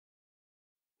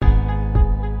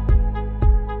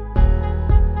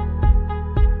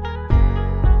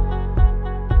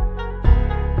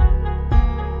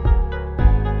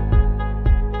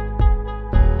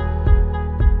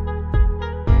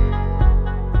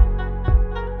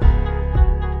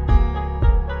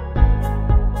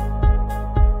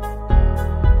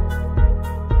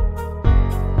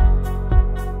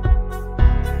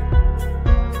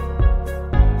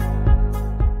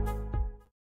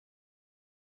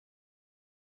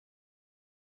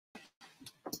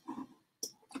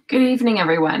Good evening,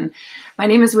 everyone. My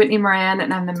name is Whitney Moran,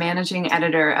 and I'm the managing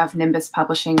editor of Nimbus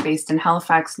Publishing based in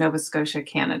Halifax, Nova Scotia,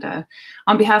 Canada.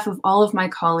 On behalf of all of my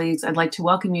colleagues, I'd like to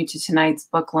welcome you to tonight's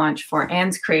book launch for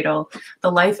Anne's Cradle, the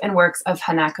life and works of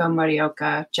Hanako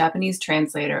Muraoka, Japanese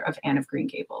translator of Anne of Green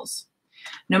Gables.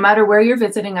 No matter where you're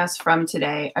visiting us from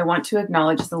today, I want to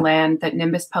acknowledge the land that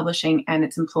Nimbus Publishing and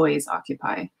its employees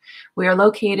occupy. We are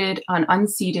located on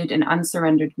unceded and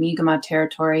unsurrendered Mi'kmaq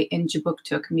territory in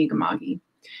Jibuktuk, Mi'kma'ki.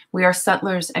 We are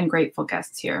settlers and grateful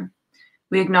guests here.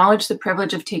 We acknowledge the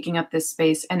privilege of taking up this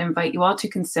space and invite you all to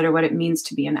consider what it means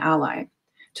to be an ally,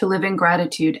 to live in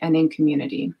gratitude and in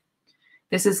community.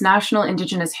 This is National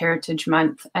Indigenous Heritage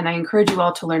Month, and I encourage you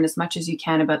all to learn as much as you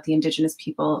can about the Indigenous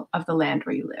people of the land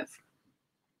where you live.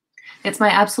 It's my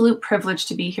absolute privilege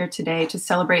to be here today to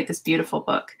celebrate this beautiful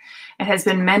book. It has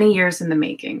been many years in the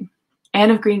making.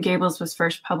 Anne of Green Gables was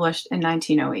first published in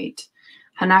 1908.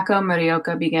 Hanako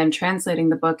Muraoka began translating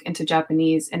the book into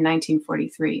Japanese in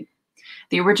 1943.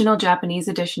 The original Japanese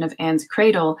edition of Anne's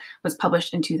Cradle was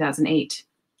published in 2008.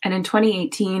 And in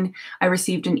 2018, I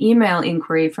received an email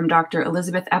inquiry from Dr.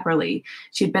 Elizabeth Epperly.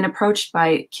 She'd been approached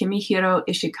by Kimihiro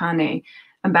Ishikane,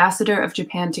 ambassador of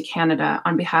Japan to Canada,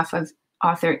 on behalf of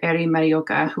author Eri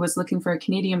Muraoka, who was looking for a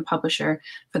Canadian publisher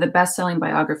for the best-selling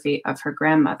biography of her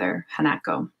grandmother,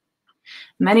 Hanako.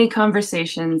 Many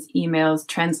conversations, emails,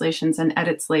 translations, and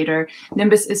edits later,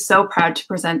 Nimbus is so proud to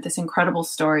present this incredible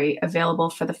story available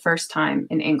for the first time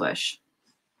in English.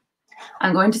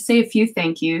 I'm going to say a few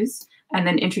thank yous and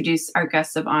then introduce our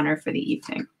guests of honor for the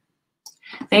evening.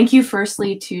 Thank you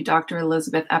firstly to Dr.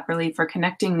 Elizabeth Epperly for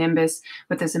connecting Nimbus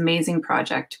with this amazing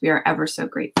project. We are ever so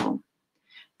grateful.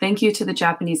 Thank you to the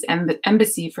Japanese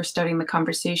Embassy for starting the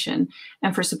conversation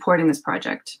and for supporting this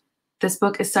project. This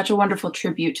book is such a wonderful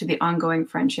tribute to the ongoing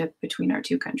friendship between our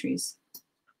two countries.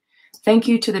 Thank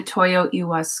you to the Toyo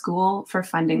Iwa School for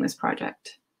funding this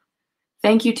project.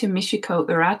 Thank you to Michiko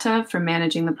Urata for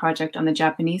managing the project on the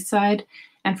Japanese side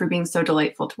and for being so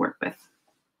delightful to work with.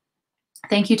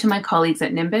 Thank you to my colleagues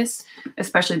at Nimbus,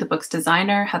 especially the book's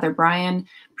designer, Heather Bryan,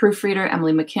 proofreader,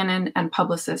 Emily McKinnon, and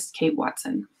publicist, Kate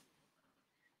Watson.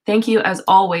 Thank you, as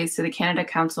always, to the Canada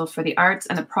Council for the Arts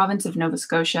and the province of Nova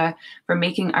Scotia for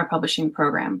making our publishing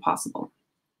program possible.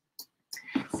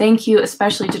 Thank you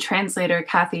especially to translator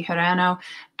Cathy Hirano,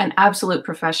 an absolute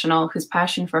professional whose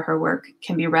passion for her work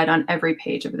can be read on every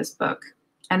page of this book.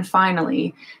 And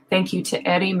finally, thank you to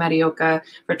Eri Muraoka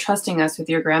for trusting us with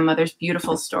your grandmother's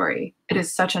beautiful story. It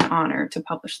is such an honor to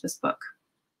publish this book.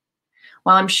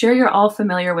 While I'm sure you're all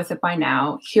familiar with it by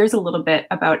now, here's a little bit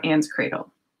about Anne's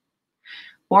Cradle.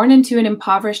 Born into an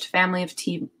impoverished family of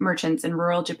tea merchants in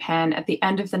rural Japan at the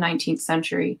end of the 19th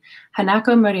century,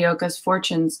 Hanako Muraoka's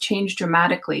fortunes changed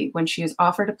dramatically when she is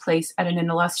offered a place at an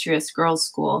illustrious girls'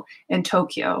 school in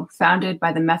Tokyo, founded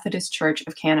by the Methodist Church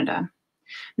of Canada.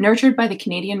 Nurtured by the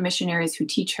Canadian missionaries who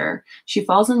teach her, she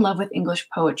falls in love with English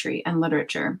poetry and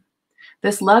literature.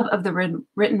 This love of the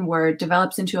written word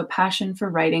develops into a passion for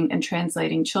writing and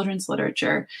translating children's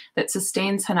literature that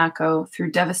sustains Hanako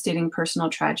through devastating personal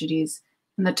tragedies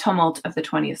and the tumult of the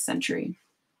 20th century.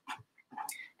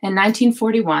 In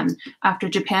 1941, after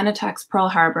Japan attacks Pearl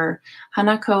Harbor,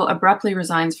 Hanako abruptly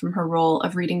resigns from her role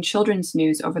of reading children's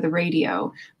news over the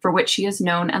radio, for which she is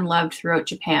known and loved throughout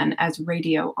Japan as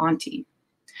Radio Auntie.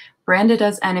 Branded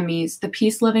as enemies, the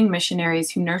peace-loving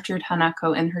missionaries who nurtured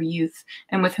Hanako in her youth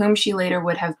and with whom she later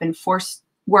would have been forced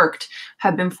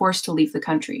to leave the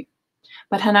country.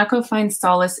 But Hanako finds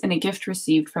solace in a gift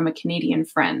received from a Canadian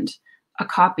friend, a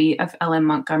copy of L.M.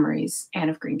 Montgomery's Anne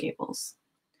of Green Gables.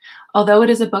 Although it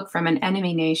is a book from an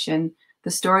enemy nation, the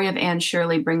story of Anne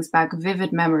Shirley brings back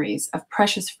vivid memories of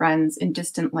precious friends in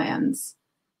distant lands,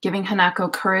 giving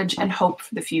Hanako courage and hope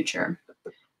for the future.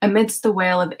 Amidst the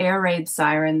wail of air raid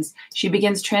sirens, she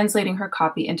begins translating her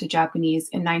copy into Japanese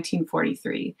in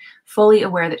 1943, fully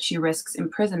aware that she risks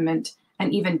imprisonment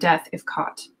and even death if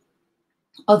caught.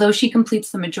 Although she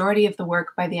completes the majority of the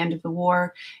work by the end of the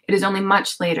war, it is only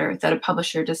much later that a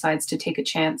publisher decides to take a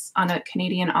chance on a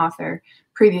Canadian author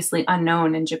previously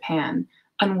unknown in Japan,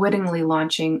 unwittingly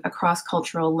launching a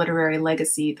cross-cultural literary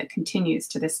legacy that continues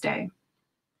to this day.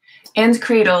 Anne's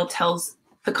Cradle tells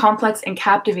the complex and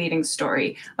captivating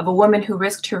story of a woman who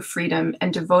risked her freedom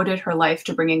and devoted her life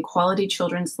to bringing quality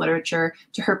children's literature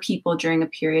to her people during a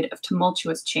period of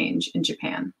tumultuous change in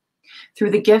Japan.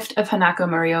 Through the gift of Hanako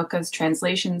Muraoka's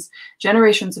translations,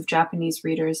 generations of Japanese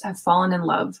readers have fallen in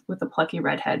love with the plucky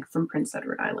redhead from Prince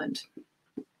Edward Island.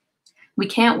 We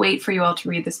can't wait for you all to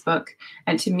read this book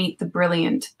and to meet the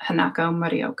brilliant Hanako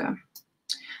Muraoka.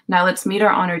 Now let's meet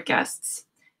our honored guests.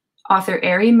 Author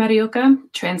Eri Muraoka,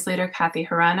 translator Cathy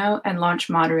Hirano, and launch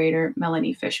moderator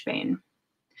Melanie Fishbane.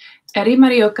 Eri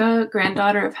Muraoka,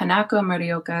 granddaughter of Hanako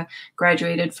Muraoka,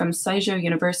 graduated from Seijo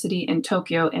University in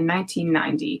Tokyo in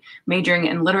 1990, majoring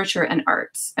in literature and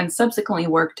arts, and subsequently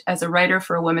worked as a writer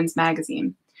for a women's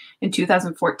magazine. In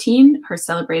 2014, her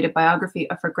celebrated biography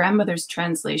of her grandmother's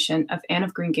translation of Anne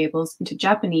of Green Gables into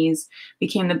Japanese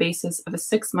became the basis of a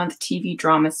 6-month TV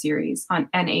drama series on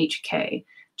NHK,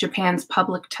 Japan's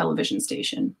public television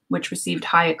station, which received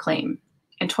high acclaim.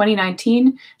 In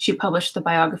 2019, she published the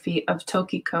biography of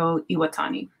Tokiko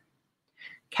Iwatani.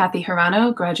 Cathy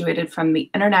Hirano graduated from the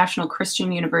International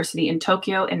Christian University in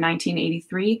Tokyo in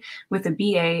 1983 with a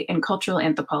BA in cultural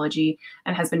anthropology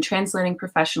and has been translating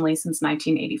professionally since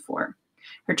 1984.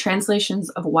 Her translations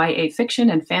of YA fiction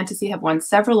and fantasy have won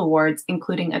several awards,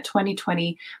 including a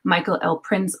 2020 Michael L.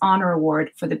 Prinz Honor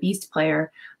Award for The Beast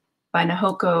Player by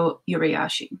Naoko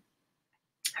Urayashi.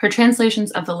 Her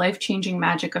translations of The Life-Changing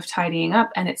Magic of Tidying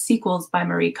Up and its sequels by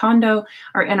Marie Kondo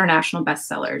are international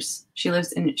bestsellers. She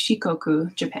lives in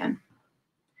Shikoku, Japan.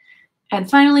 And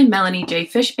finally, Melanie J.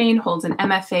 Fishbane holds an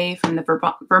MFA from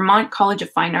the Vermont College of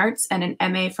Fine Arts and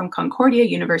an MA from Concordia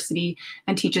University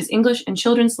and teaches English and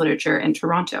children's literature in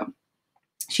Toronto.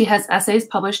 She has essays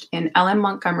published in L.M.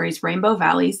 Montgomery's Rainbow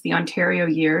Valleys, The Ontario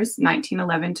Years,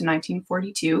 1911 to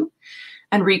 1942,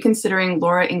 and Reconsidering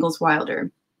Laura Ingalls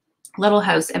Wilder, Little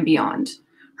House and Beyond.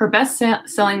 Her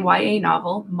best-selling YA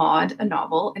novel, Maud, a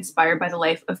Novel, inspired by the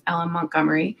life of L.M.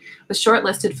 Montgomery, was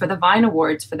shortlisted for the Vine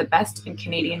Awards for the Best in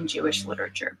Canadian Jewish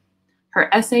Literature.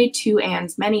 Her essay, Two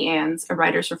Annes, Many Annes, a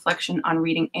writer's reflection on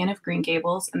reading Anne of Green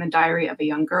Gables and the Diary of a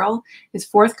Young Girl, is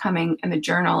forthcoming in the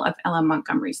Journal of L.M.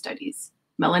 Montgomery Studies.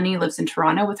 Melanie lives in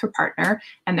Toronto with her partner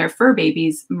and their fur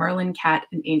babies, Merlin Cat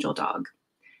and Angel Dog.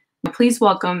 Now please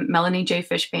welcome Melanie J.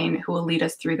 Fishbane, who will lead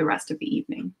us through the rest of the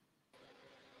evening.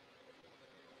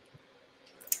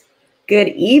 Good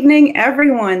evening,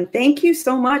 everyone. Thank you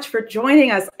so much for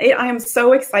joining us. I am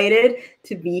so excited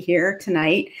to be here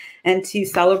tonight and to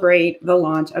celebrate the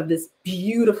launch of this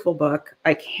beautiful book.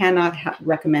 I cannot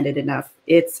recommend it enough.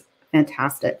 It's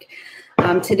fantastic.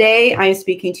 Today, I'm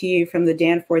speaking to you from the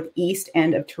Danforth East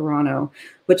End of Toronto,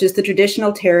 which is the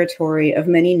traditional territory of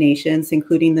many nations,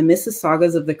 including the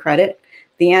Mississaugas of the Cradle,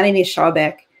 the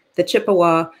Anishinaabe, the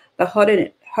Chippewa, the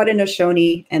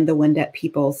Haudenosaunee, and the Wendat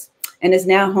peoples, and is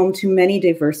now home to many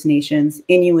diverse nations,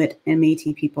 Inuit and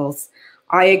Métis peoples.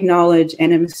 I acknowledge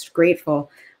and am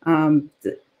grateful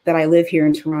that I live here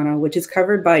in Toronto, which is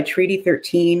covered by Treaty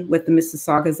 13 with the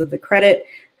Mississaugas of the Cradle,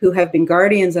 who have been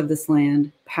guardians of this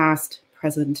land, past,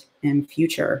 present, and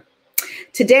future.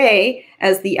 Today,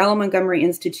 as the L.M. Montgomery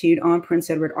Institute on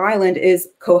Prince Edward Island is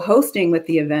co-hosting with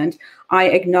the event, I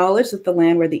acknowledge that the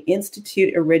land where the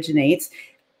Institute originates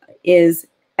is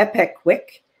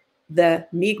Epekwik, the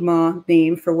Mi'kmaq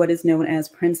name for what is known as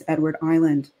Prince Edward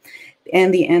Island,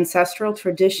 and the ancestral,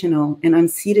 traditional, and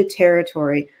unceded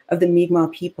territory of the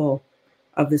Mi'kmaq people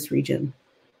of this region.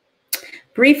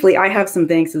 Briefly, I have some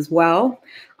thanks as well.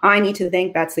 I need to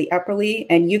thank Betsy Epperly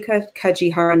and Yuka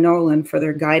Kajihara Nolan for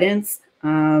their guidance.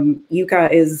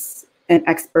 Yuka is an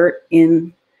expert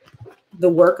in the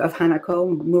work of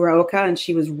Hanako Muraoka, and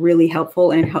she was really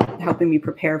helpful in helping me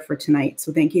prepare for tonight.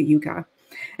 So thank you, Yuka.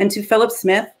 And to Philip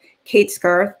Smith, Kate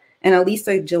Scarth, and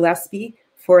Elisa Gillespie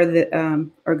for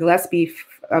Gillespie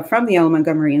from the L.M.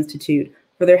 Montgomery Institute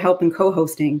for their help in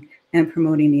co-hosting and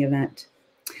promoting the event.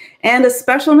 And a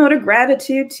special note of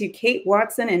gratitude to Kate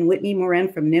Watson and Whitney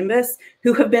Moran from Nimbus,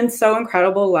 who have been so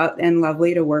incredible and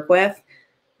lovely to work with.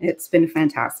 It's been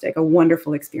fantastic, a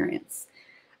wonderful experience.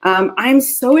 I'm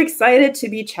so excited to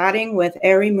be chatting with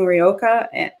Eri Muraoka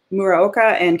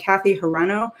and Cathy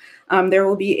Hirano. There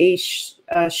will be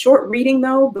a short reading,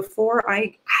 though, before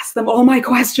I ask them all my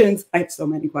questions. I have so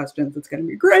many questions. It's going to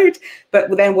be great.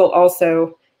 But then we'll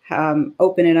also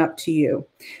open it up to you.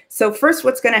 So first,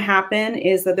 what's going to happen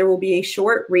is that there will be a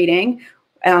short reading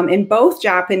in both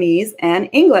Japanese and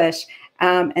English.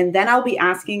 And then I'll be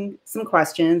asking some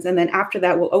questions. And then after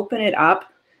that, we'll open it up.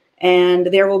 And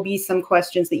there will be some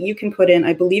questions that you can put in,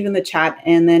 I believe, in the chat.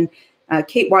 And then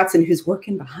Kate Watson, who's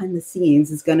working behind the scenes,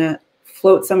 is going to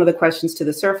float some of the questions to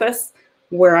the surface,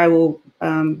 where I will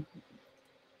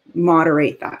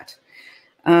moderate that.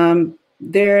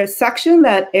 The section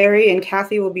that Eri and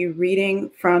Cathy will be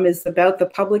reading from is about the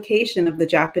publication of the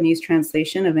Japanese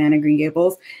translation of Anne of Green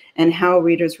Gables and how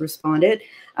readers responded.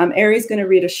 Eri's going to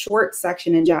read a short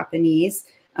section in Japanese,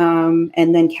 and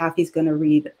then Cathy's going to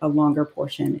read a longer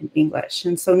portion in English.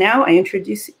 And so now I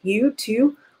introduce you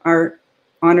to our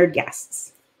honored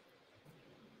guests.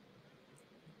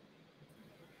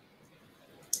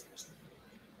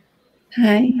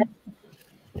 Hi.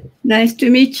 Nice to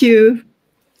meet you.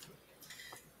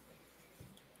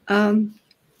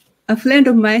 A friend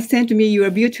of mine sent me your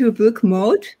beautiful book,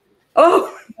 Mode.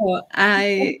 Oh,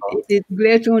 it is a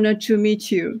great honor to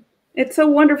meet you. It's so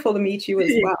wonderful to meet you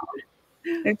as well.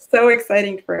 It's so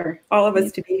exciting for all of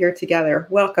us to be here together.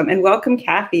 Welcome, and welcome,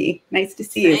 Cathy. Nice to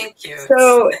see you. Thank you.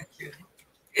 So, thank you.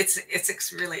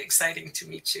 It's really exciting to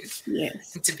meet you.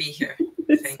 Yes. And to be here.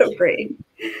 It's so great.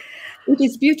 It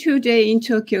is beautiful day in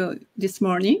Tokyo this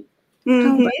morning.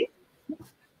 How about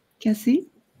Cathy?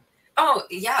 Oh,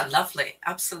 yeah, lovely.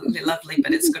 Absolutely lovely,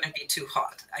 but it's going to be too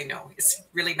hot. I know. It's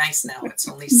really nice now. It's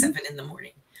only 7 in the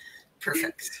morning.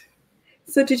 Perfect.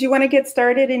 So did you want to get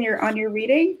started on your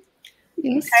reading?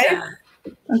 Yes.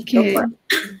 Okay.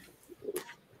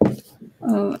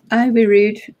 I will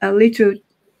read a little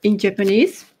in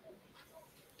Japanese.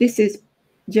 This is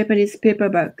Japanese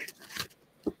paperback.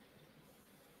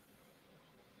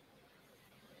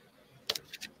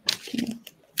 Okay.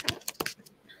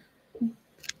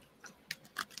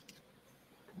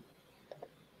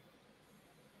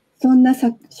 そんな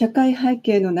社会背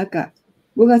景の中、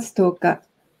5月10日、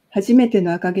初めて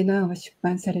の赤毛のアンは出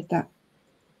版された。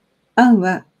アン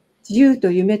は自由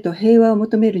と夢と平和を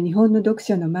求める日本の読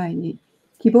者の前に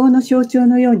希望の象徴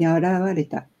のように現れ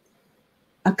た。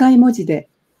赤い文字で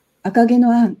赤毛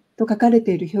のアンと書かれ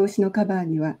ている表紙のカバー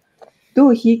には、ど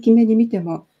うひいき目に見て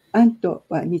もアンと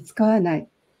は似つかわない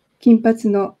金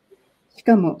髪の、し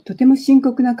かもとても深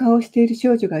刻な顔をしている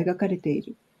少女が描かれてい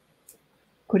る。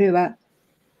これは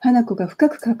花子が深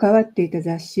く関わっていた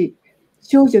雑誌、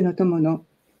少女の友の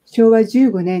昭和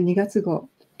15年2月号、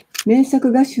名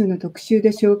作画集の特集で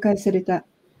紹介された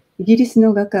イギリス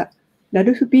の画家、ラ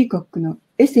ルフ・ピーコックの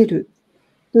エセル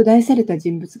と題された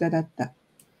人物画だった。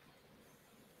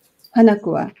花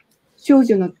子は少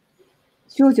女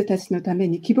たちのため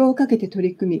に希望をかけて取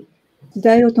り組み、時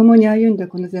代を共に歩んだ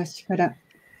この雑誌から、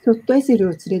そっとエセル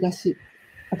を連れ出し、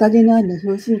赤毛のアンの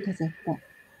表紙に飾った。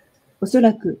おそ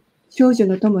らく、少女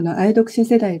の友の愛読者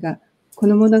世代がこ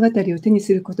の物語を手に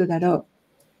することだろう。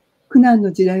苦難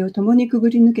の時代を共にくぐ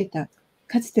り抜けた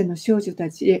かつての少女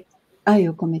たちへ愛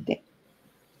を込めて。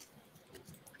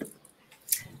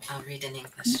I'll read in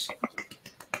English.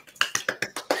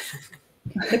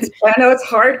 I know it's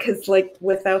hard because, like,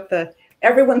 without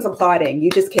everyone's applauding, you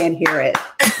just can't hear it.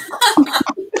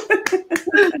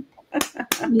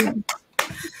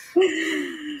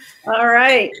 All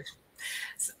right.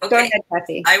 Okay. Go ahead,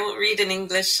 Cathy. I will read in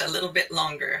English a little bit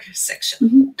longer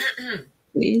section.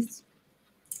 Please.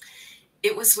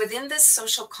 It was within this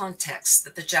social context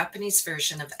that the Japanese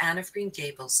version of Anne of Green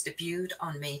Gables debuted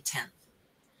on May 10th.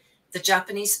 The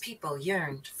Japanese people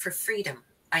yearned for freedom,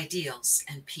 ideals,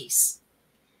 and peace,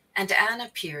 and Anne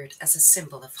appeared as a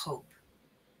symbol of hope.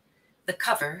 The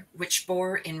cover, which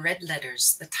bore in red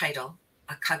letters the title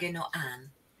Akage no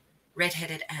Anne,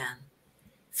 Redheaded Anne,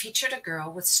 featured a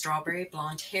girl with strawberry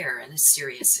blonde hair and a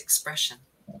serious expression.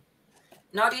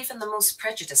 Not even the most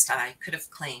prejudiced eye could have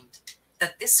claimed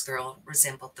that this girl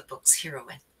resembled the book's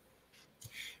heroine.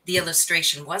 The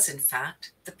illustration was, in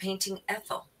fact, the painting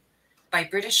Ethel by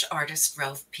British artist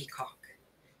Ralph Peacock,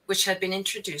 which had been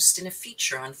introduced in a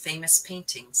feature on famous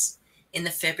paintings in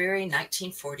the February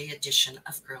 1940 edition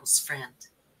of Girl's Friend.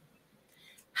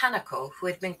 Hanako, who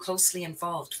had been closely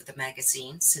involved with the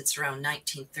magazine since around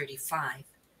 1935,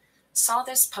 saw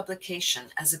this publication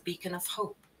as a beacon of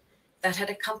hope that had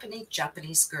accompanied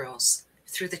Japanese girls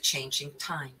through the changing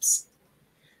times.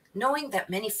 Knowing that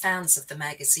many fans of the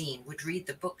magazine would read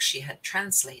the book she had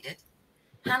translated,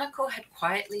 Hanako had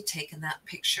quietly taken that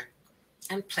picture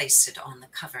and placed it on the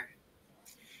cover.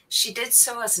 She did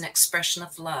so as an expression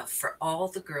of love for all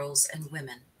the girls and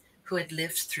women who had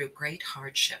lived through great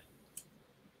hardship.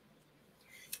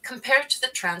 Compared to the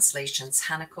translations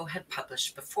Hanako had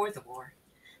published before the war,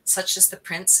 such as The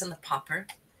Prince and the Pauper,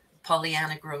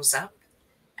 Pollyanna Grows Up,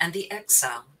 and The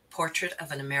Exile, Portrait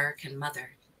of an American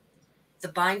Mother, the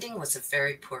binding was of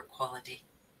very poor quality.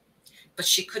 But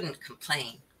she couldn't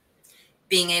complain.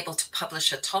 Being able to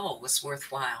publish at all was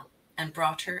worthwhile and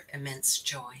brought her immense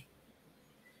joy.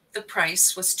 The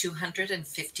price was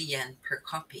 250 yen per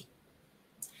copy.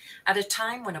 At a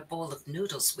time when a bowl of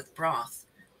noodles with broth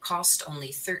cost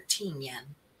only 13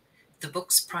 yen, the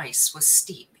book's price was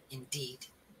steep indeed.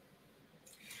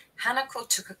 Hanako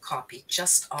took a copy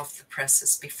just off the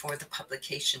presses before the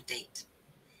publication date.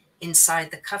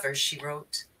 Inside the cover she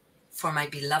wrote, "For my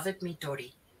beloved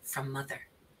Midori, from Mother,"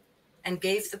 and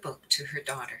gave the book to her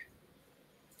daughter.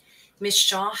 Miss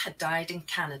Shaw had died in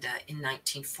Canada in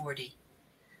 1940,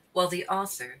 while the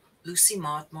author, Lucy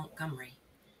Maud Montgomery,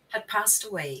 had passed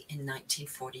away in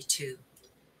 1942.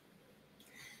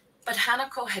 But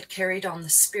Hanako had carried on the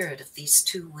spirit of these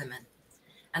two women,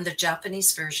 and the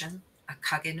Japanese version,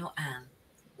 Akage no An,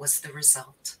 was the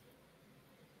result.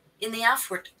 In the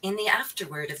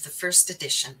afterword of the first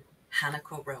edition,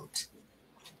 Hanako wrote,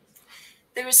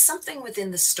 "There is something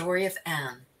within the story of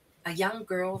Anne, a young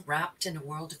girl wrapped in a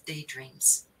world of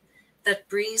daydreams, that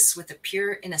breathes with the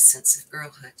pure innocence of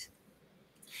girlhood.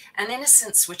 An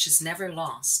innocence which is never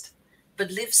lost,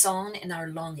 but lives on in our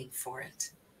longing for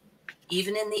it,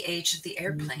 even in the age of the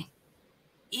airplane,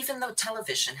 even though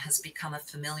television has become a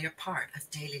familiar part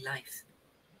of daily life.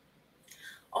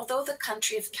 Although the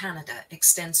country of Canada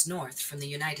extends north from the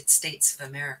United States of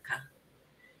America,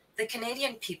 the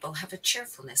Canadian people have a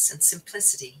cheerfulness and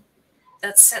simplicity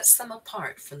that sets them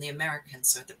apart from the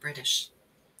Americans or the British.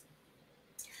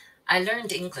 I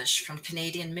learned English from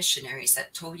Canadian missionaries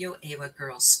at Toyo Ewa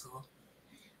Girls' School,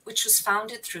 which was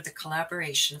founded through the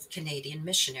collaboration of Canadian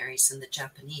missionaries and the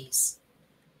Japanese.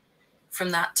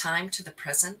 From that time to the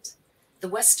present, the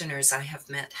Westerners I have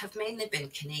met have mainly been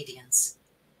Canadians.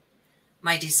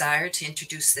 My desire to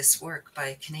introduce this work by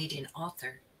a Canadian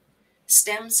author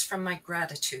stems from my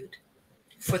gratitude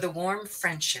for the warm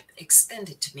friendship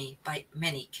extended to me by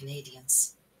many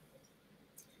Canadians.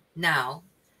 Now,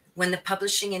 when the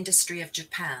publishing industry of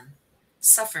Japan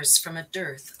suffers from a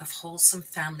dearth of wholesome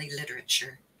family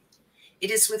literature,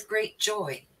 it is with great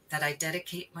joy that I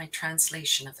dedicate my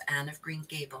translation of Anne of Green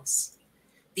Gables,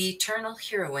 the eternal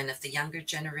heroine of the younger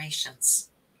generations,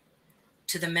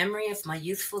 to the memory of my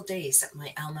youthful days at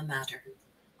my alma mater,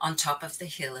 on top of the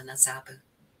hill in Azabu,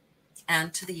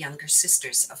 and to the younger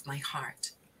sisters of my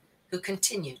heart, who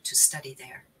continue to study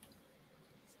there.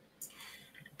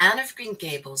 Anne of Green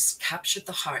Gables captured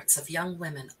the hearts of young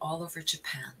women all over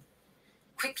Japan,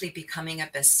 quickly becoming a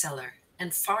bestseller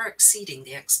and far exceeding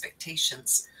the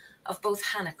expectations of both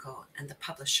Hanako and the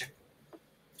publisher.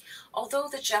 Although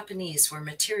the Japanese were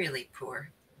materially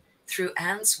poor, through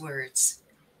Anne's words,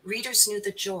 readers knew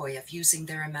the joy of using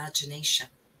their imagination,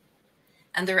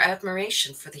 and their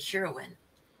admiration for the heroine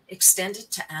extended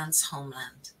to Anne's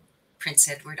homeland, Prince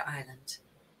Edward Island.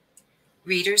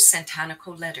 Readers sent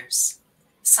Hanako letters,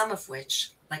 some of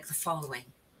which, like the following,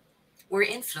 were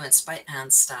influenced by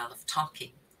Anne's style of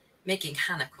talking, making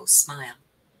Hanako smile.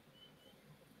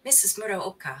 "Mrs.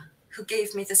 Muraoka, who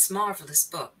gave me this marvelous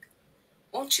book,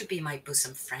 won't you be my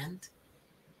bosom friend?"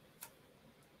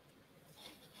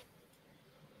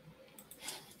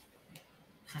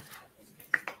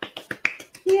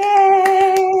 Yay!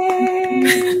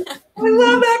 I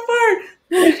love that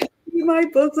part. Be my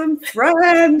bosom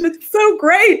friend. It's so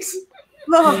great.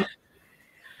 Oh,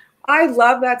 I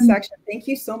love that section. Thank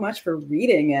you so much for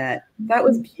reading it. That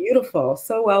was beautiful.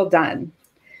 So well done.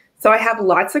 So I have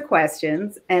lots of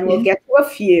questions, and we'll get to a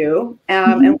few.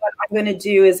 And what I'm going to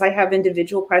do is I have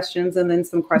individual questions and then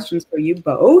some questions for you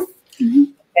both.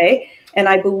 Okay. And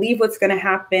I believe what's going to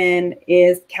happen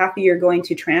is, Cathy, you're going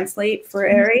to translate for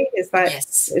Eri. Is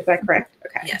that correct?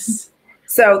 Okay. Yes.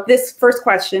 So this first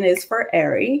question is for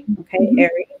Eri. Okay,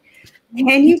 Eri,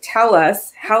 can you tell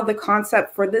us how the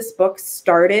concept for this book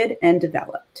started and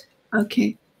developed?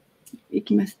 Okay. い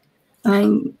きます。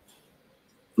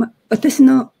私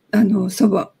の祖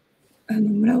母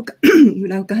村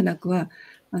岡花子は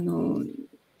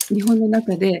日本の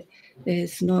中で、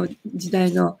その時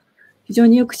代の非常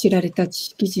によく知られた知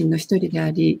識人の一人で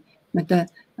あり、また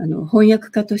翻訳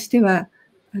家としては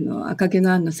赤毛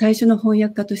のアンの最初の翻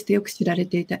訳家としてよく知られ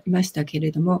ていましたけ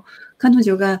れども、彼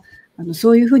女が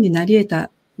そういうふうになり得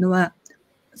たのは、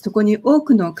そこに多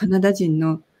くのカナダ人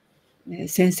の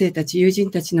先生たち、友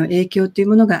人たちの影響という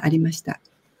ものがありました。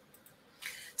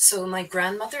So my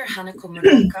grandmother, Hanako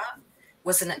Muraoka,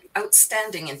 was an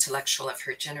outstanding intellectual of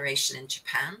her generation in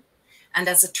Japan. And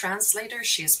as a translator,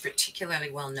 she is particularly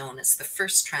well known as the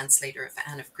first translator of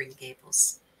Anne of Green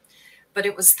Gables. But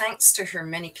it was thanks to her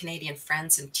many Canadian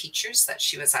friends and teachers that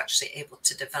she was actually able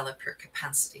to develop her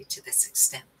capacity to this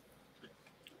extent.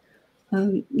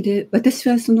 で、私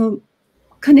は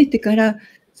かねてから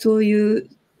そういう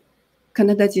カ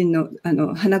ナダ人の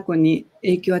花子に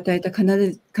影響を与えたカナ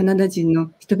ダ人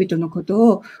の人々のこと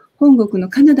を本国の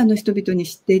カナダの人々に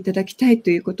知っていただきたいと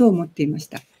いうことを思っていまし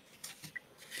た。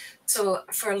So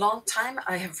for a long time,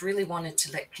 I have really wanted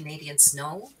to let Canadians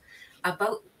know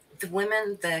about the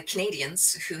women, the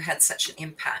Canadians who had such an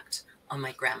impact on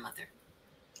my grandmother.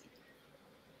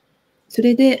 そ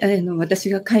れで私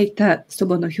が書いた祖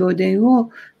母の評伝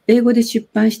を英語で出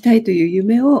版したいという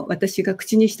夢を私が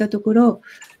口にしたところ、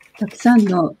たくさん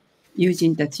の友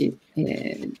人たち、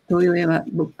東洋エワ、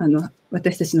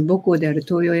私たちの母校である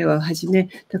東洋エワをはじめ、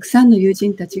たくさんの友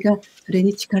人たちがそれ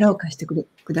に力を貸してく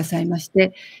ださいまし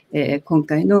て、今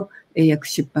回の英訳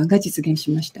出版が実現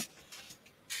しました。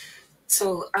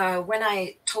So when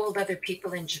I told other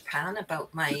people in Japan about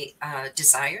my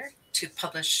desire to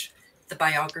publish the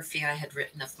biography I had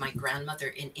written of my grandmother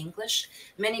in English,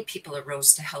 many people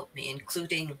arose to help me,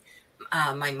 including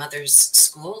my mother's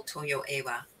school, Toyo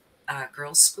Ewa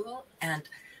Girls' School, and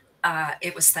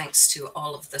it was thanks to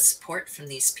all of the support from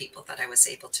these people that I was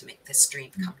able to make this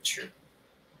dream come true.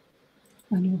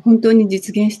 本当に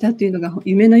実現したというのが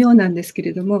夢のようなんですけ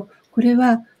れども、これ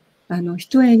はひ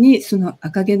とえにその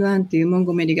赤毛のアンというモン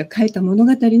ゴメリが書いた物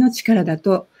語の力だ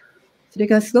と、それ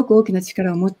がすごく大きな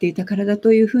力を持っていたからだ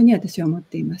というふうに私は思っ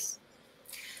ています。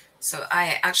So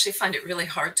I actually find it really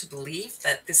hard to believe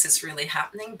that this is really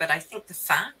happening, but I think the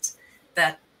fact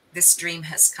that this dream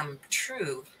has come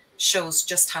true shows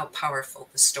just how powerful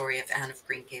the story of Anne of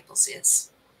Green Gables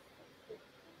is.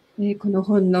 この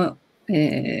本の、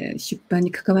出版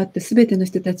に関わったすべての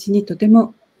人たちにとて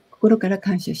も心から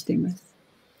感謝しています。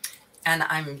And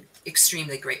I'm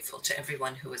extremely grateful to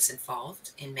everyone who was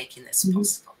involved in making this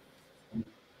possible.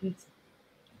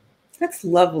 That's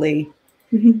lovely.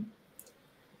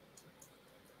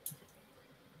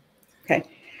 Okay.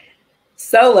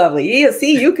 So lovely. Yeah,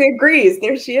 see, Yuka agrees.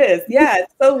 There she is. Yeah,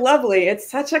 it's so lovely. It's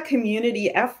such a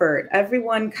community effort.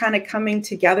 Everyone kind of coming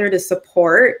together to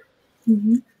support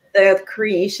the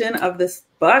creation of this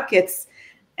book. It's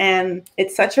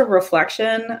such a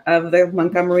reflection of the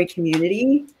Montgomery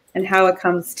community and how it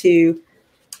comes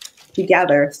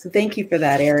together. So thank you for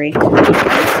that, Eri.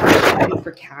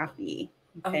 For Cathy.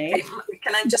 Okay.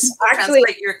 Can I just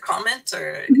translate your comment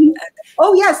or?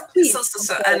 Oh yes, please. そうそう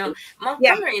そう。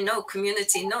Montgomery のコミュニ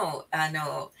ティの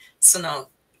その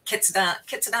決断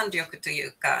力とい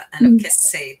うか結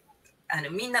成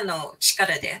みんなの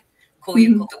力でこうい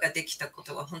うことができたこ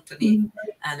とは本当に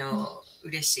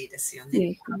嬉しいですよ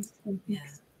ね。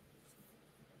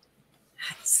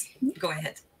Go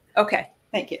ahead. Okay,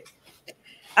 thank you.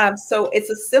 So it's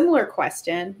a similar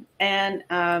question, and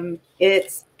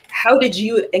it's how did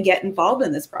you get involved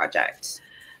in this project?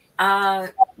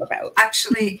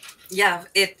 Actually, yeah,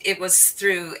 it was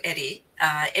through Eri.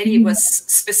 Eri was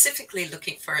specifically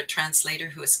looking for a translator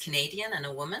who was Canadian and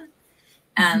a woman.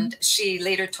 And she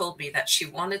later told me that she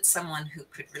wanted someone who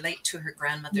could relate to her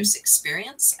grandmother's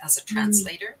experience as a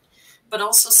translator, but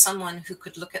also someone who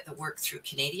could look at the work through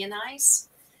Canadian eyes,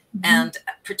 and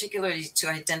particularly to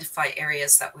identify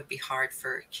areas that would be hard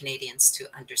for Canadians to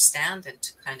understand and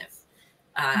to kind of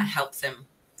help them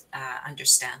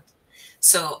understand.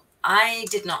 So I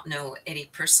did not know Eri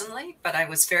personally, but I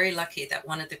was very lucky that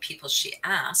one of the people she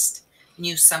asked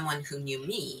knew someone who knew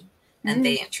me, and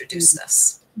they introduced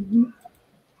us.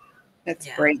 That's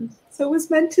great. So it was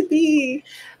meant to be.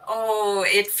 Oh,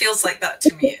 it feels like that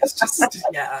to me. It's just,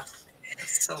 yeah,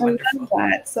 it's so wonderful. I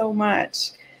love that so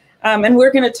much. And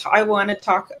we're going to, I want to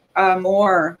talk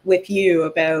more with you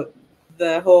about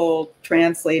the whole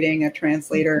translating a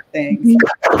translator thing.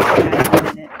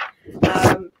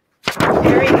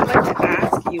 Eri, I'd like to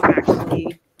ask you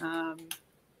actually,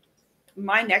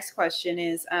 my next question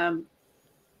is,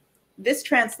 this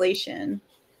translation,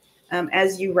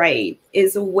 as you write,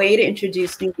 is a way to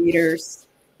introduce new readers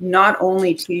not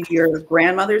only to your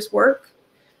grandmother's work,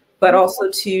 but also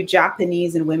to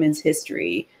Japanese and women's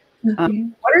history.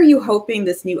 What are you hoping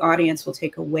this new audience will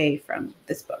take away from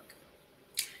this book?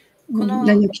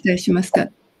 何を期待しますか？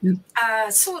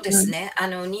そうですね。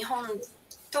日本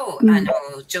と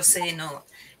女性の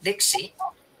歴史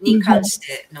に関し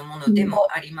てのものでも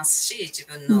ありますし、自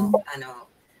分の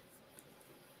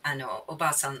おば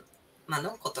あさん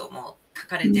のことも書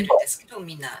かれてるんですけど、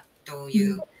みんなどう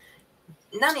いう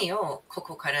何をこ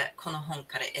の本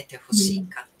から得てほしい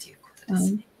かっていうことで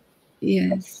すね。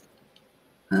Yes.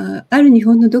 ある日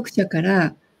本の読者か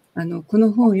らこ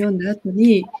の本を読んだ後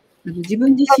に自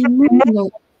分自身もこの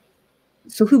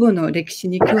祖父母の歴史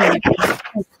に興味があって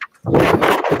そ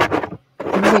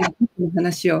の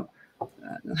話を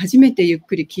初めてゆっ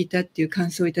くり聞いたっていう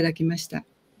感想をいただきました。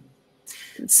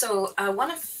So one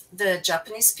of the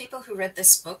Japanese people who read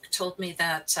this book told me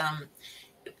that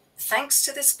thanks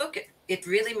to this book, it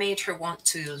really made her want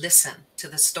to listen to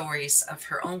the stories of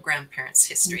her own grandparents'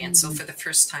 history. And so for the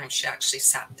first time, she actually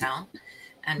sat down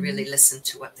and really listened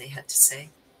to what they had to say.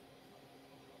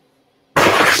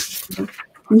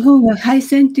 日本は敗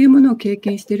戦というものを経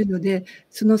験しているので、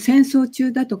その戦争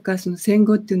中だとか、その戦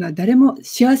後っていうのは誰も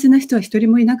幸せな人は一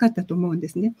人もいなかったと思うんで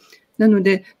すね。なの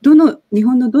で、日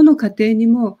本のどの家庭に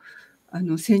も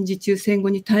戦時中戦後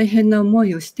に大変な思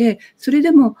いをして、それ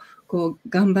でもこう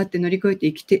頑張って乗り越え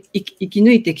て生き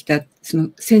抜いてきたその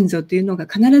先祖というのが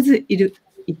必ず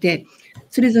いいて、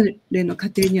それぞれの家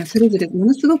庭にはそれぞれも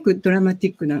のすごくドラマテ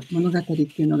ィックな物語ってい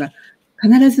うのが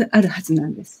必ずあるはずな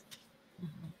んです。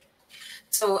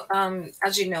So,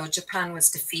 as you know, Japan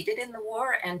was defeated in the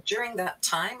war, and during that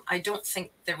time, I don't think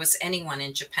there was anyone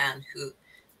in Japan who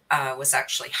was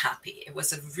actually happy. It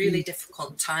was a really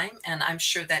difficult time, and I'm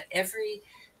sure that every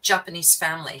Japanese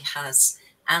family has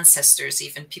ancestors,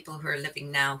 even people who are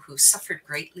living now, who suffered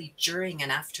greatly during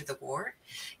and after the war,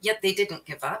 yet they didn't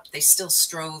give up. They still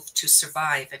strove to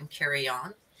survive and carry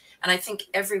on. And I think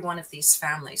every one of these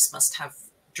families must have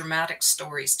dramatic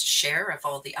stories to share of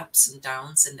all the ups and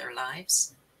downs in their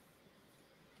lives.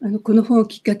 この本を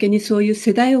きっかけにそういう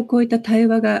世代を超えた対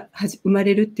話が生ま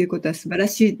れるっていうことは素晴ら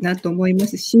しいなと思いま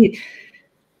すし、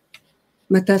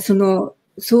またそ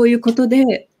ういうこと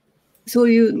で、そ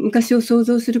ういう昔を想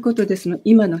像することで、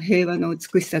今の平和の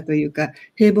美しさというか、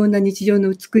平凡な日常の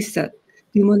美しさと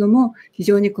いうものも非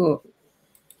常に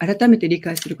改めて理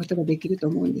解することができると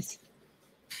思うんです。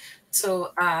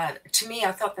So to me,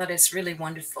 I thought that is really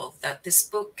wonderful that this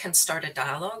book can start a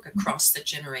dialogue across the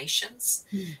generations.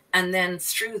 And then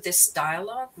through this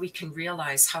dialogue, we can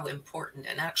realize how important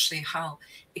and actually how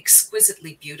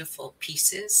exquisitely beautiful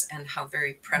peace is and how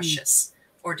very precious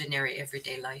ordinary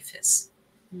everyday life is.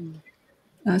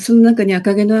 その中に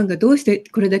赤毛のアンがどうして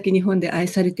これだけ日本で愛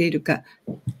されているか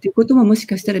ということももし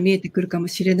かしたら見えてくるかも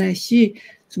しれないし、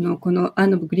このア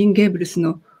ン・オブ・グリーン・ゲーブルス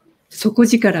の底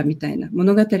力みたいな、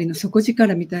物語の底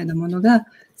力みたいなものが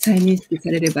再認識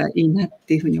されればいいなっ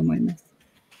ていうふうに思います。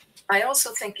I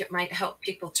also think it might help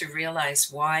people to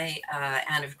realize why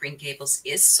Anne of Green Gables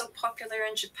is so popular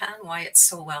in Japan, why it's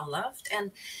so well loved,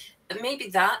 and maybe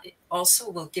that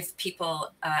also will give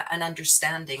people an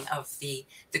understanding of the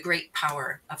great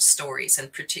power of stories,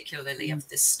 and particularly of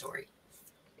this story.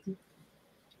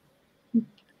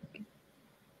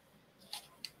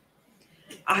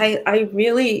 I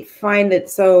really find it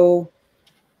so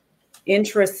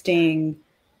interesting,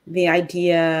 the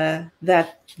idea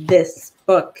that this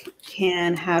book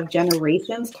can have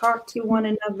generations talk to one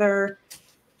another,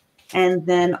 and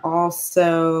then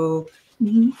also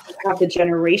have the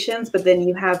generations, but then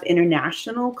you have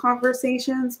international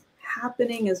conversations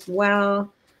happening as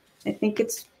well. I think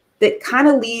that kind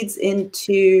of leads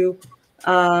into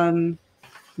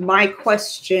my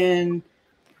question.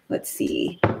 Let's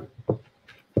see.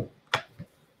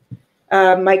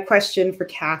 My question for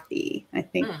Cathy, I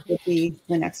think, would be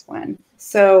the next one.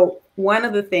 So one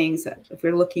of the things, if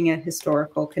we're looking at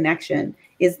historical connection,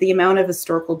 is the amount of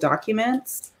historical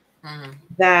documents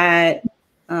that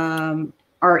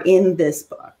are in this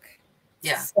book.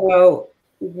 Yeah. So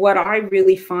what I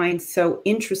really find so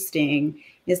interesting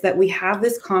is that we have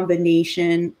this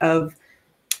combination of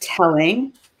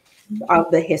telling of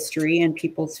the history and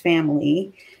people's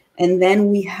family, and then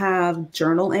we have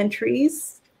journal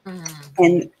entries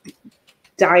and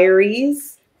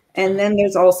diaries, and then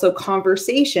there's also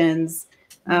conversations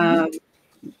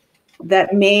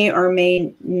that may or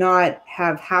may not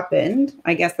have happened.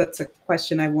 I guess that's a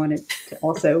question I wanted to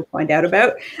also find out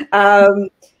about.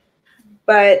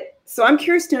 But so I'm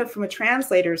curious to know, from a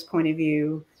translator's point of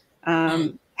view,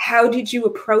 how did you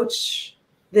approach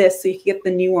this so you could get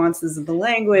the nuances of the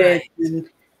language,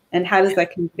 and how does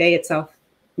that convey itself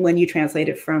when you translate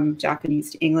it from Japanese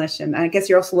to English? And I guess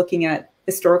you're also looking at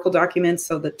historical documents,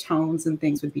 so the tones and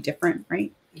things would be different,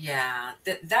 right? Yeah,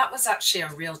 that was actually a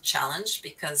real challenge,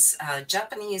 because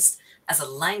Japanese as a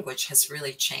language has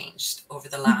really changed over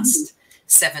the last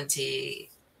 70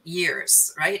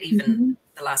 years, right? Even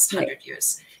the last 100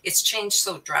 years. It's changed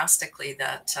so drastically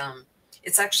that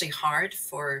it's actually hard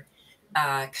for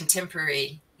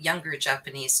contemporary younger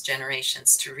Japanese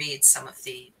generations to read some of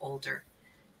the older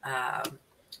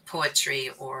poetry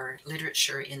or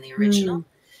literature in the original.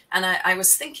 And I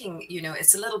was thinking, you know,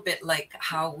 it's a little bit like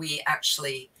how we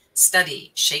actually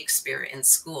study Shakespeare in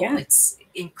school. It's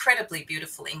incredibly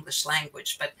beautiful English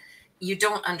language, but you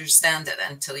don't understand it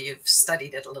until you've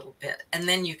studied it a little bit, and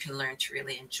then you can learn to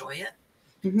really enjoy it.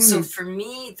 So for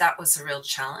me, that was a real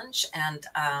challenge. And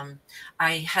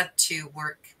I had to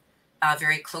work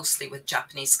very closely with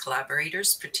Japanese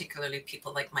collaborators, particularly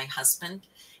people like my husband.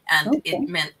 And it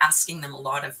meant asking them a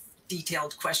lot of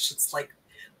detailed questions like,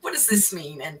 what does this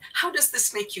mean? And how does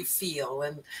this make you feel?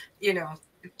 And, you know,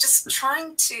 just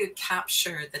trying to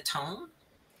capture the tone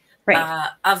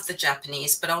of the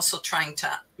Japanese, but also trying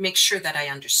to make sure that I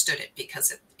understood it,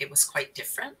 because it was quite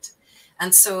different.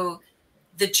 And so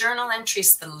the journal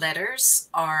entries, the letters,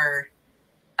 are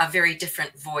a very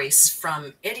different voice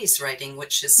from Eri's writing,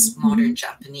 which is modern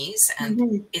Japanese,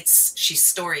 and she's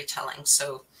storytelling.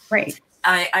 So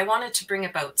I wanted to bring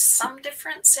about some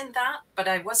difference in that, but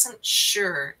I wasn't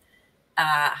sure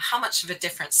how much of a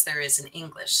difference there is in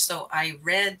English. So I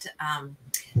read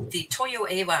the Toyo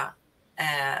Ewa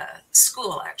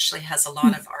school actually has a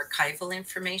lot of archival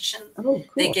information. Oh, cool.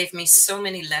 They gave me so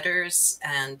many letters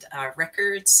and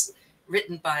records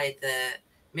written by the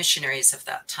missionaries of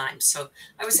that time. So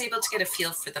I was able to get a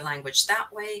feel for the language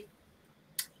that way.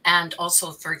 And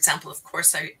also, for example, of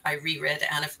course, I reread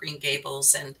Anne of Green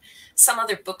Gables and some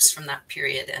other books from that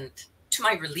period. And to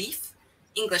my relief,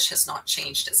 English has not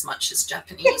changed as much as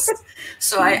Japanese.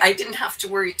 So I didn't have to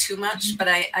worry too much, but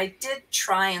I did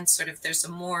try and sort of, there's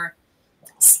a more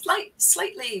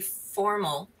slightly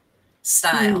formal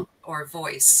style or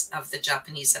voice of the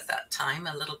Japanese of that time,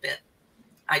 a little bit.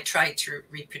 I tried to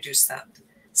reproduce that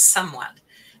somewhat.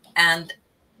 And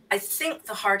I think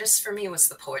the hardest for me was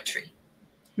the poetry.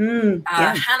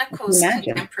 Hanako's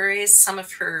contemporaries, some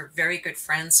of her very good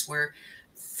friends were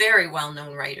very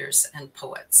well-known writers and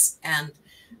poets. And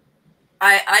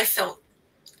I felt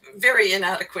very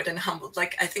inadequate and humbled.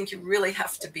 Like, I think you really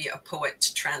have to be a poet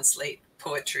to translate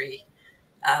poetry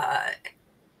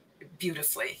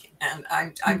beautifully. And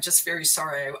I'm just very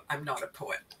sorry I'm not a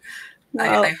poet.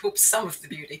 Well, I hope some of the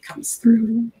beauty comes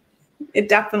through. It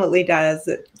definitely does,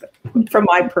 from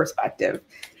my perspective.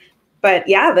 But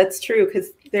yeah, that's true,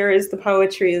 because there is the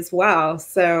poetry as well.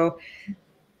 So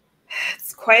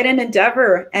it's quite an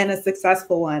endeavor and a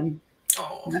successful one.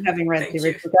 Oh, not having read the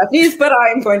original Japanese, but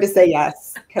I'm going to say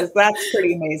yes, because that's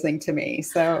pretty amazing to me.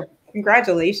 So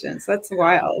congratulations. That's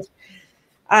wild.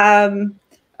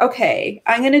 Okay,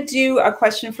 I'm going to do a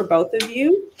question for both of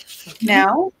you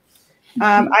now.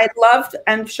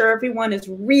 I'm sure everyone is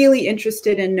really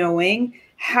interested in knowing,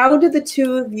 how did the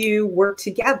two of you work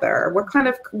together?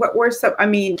 I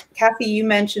mean, Cathy, you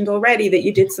mentioned already that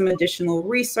you did some additional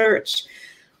research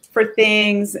for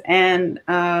things, and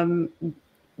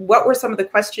what were some of the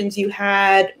questions you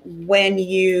had when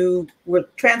you were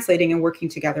translating and working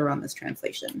together on this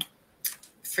translation?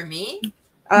 For me?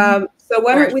 So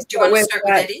why don't we start with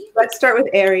Eri? Let's start with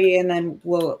Eri, and then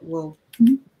we'll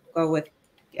go with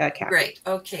Cathy. Great.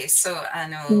 Okay. So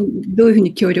どういうふう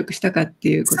に協力したかって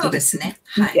いうことですね。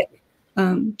そうです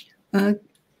ね。はい。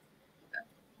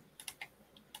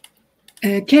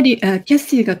キャ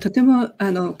シーがとても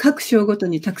各章ごと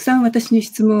にたくさん私に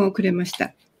質問をくれまし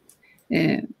た。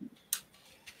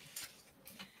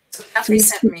So Cathy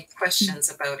sent me questions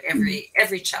about every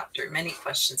chapter, many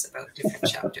questions about different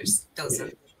chapters. どうぞ。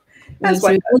そ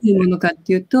れどういうものかっ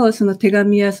ていうと、その手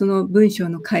紙やその文章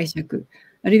の解釈、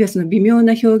あるいはその微妙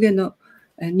な表現の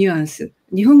ニュアンス。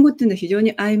日本語っていうのは非常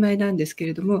に曖昧なんですけ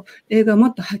れども、英語はも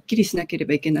っとはっきりしなけれ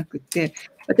ばいけなくって、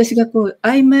私が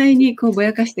曖昧にぼ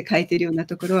やかして書いているような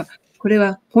ところは、これ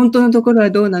は本当のところは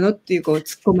どうなのっていう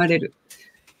突っ込まれる。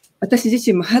私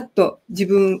自身もはっと自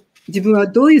分は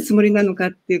どういうつもりなのか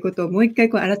っていうことをもう一回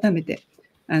改めて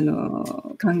考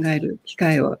える機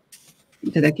会を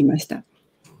いただきました。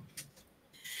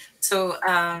So,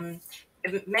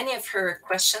 many of her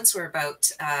questions were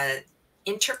about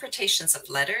interpretations of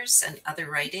letters and other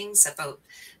writings, about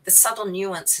the subtle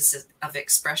nuances of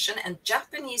expression. And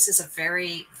Japanese is a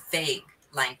very vague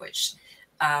language.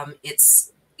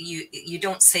 You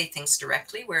don't say things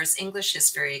directly, whereas English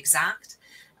is very exact.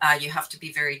 You have to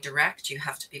be very direct. You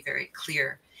have to be very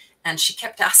clear. And she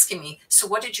kept asking me, so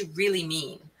what did you really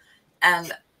mean?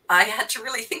 And I had to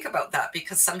really think about that,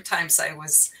 because sometimes I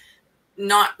was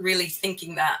not really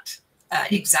thinking that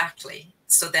exactly.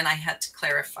 So then I had to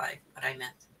clarify what I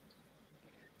meant.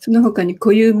 その他に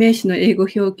固有名詞の英語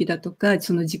表記だとか、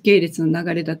その時系列の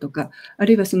流れだとか、あ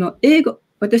るいはその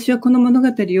私はこの物語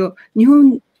を日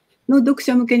本の読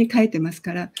者向けに書いてます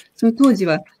から、その当時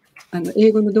は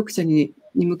英語の読者に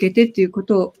向けてっていうこ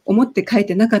とを思って書い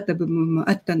てなかった部分も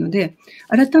あったので、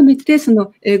改めてそ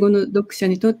の英語の読者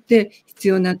にとって必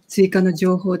要な追加の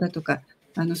情報だとか、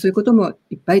そういうことも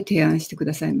いっぱい提案してく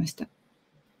ださいました。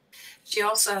She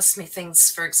also asked me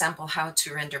things, for example, how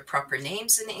to render proper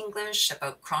names in English,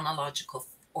 about chronological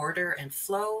order and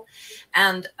flow.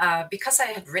 And because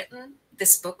I had written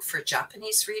this book for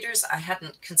Japanese readers, I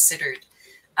hadn't considered,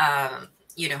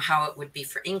 how it would be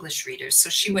for English readers. So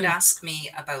she would ask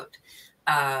me about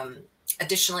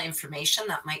additional information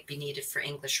that might be needed for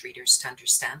English readers to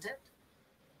understand it.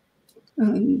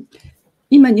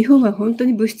 今、日本は本当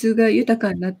に物質が豊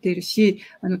かになっているし、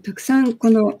たくさん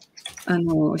調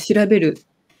べる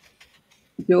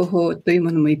情報という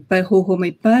ものもいっぱい、方法も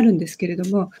いっぱいあるんですけれど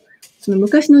も、その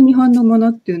昔の日本のもの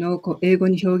っていうのを英語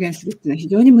に表現するっていうのは非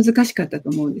常に難しかったと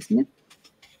思うんですね。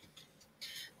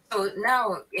So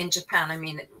now in Japan, I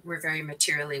mean, we're very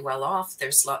materially well off.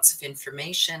 There's lots of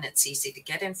information. It's easy to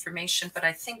get information. But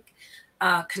I think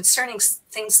concerning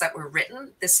things that were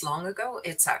written this long ago,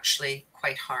 it's actually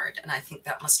quite hard. And I think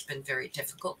that must have been very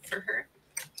difficult for her.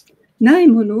 ない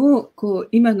ものをこう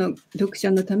今の読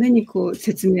者のためにこう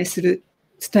説明する、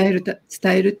伝え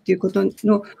るっていうこと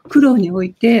の苦労にお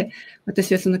いて、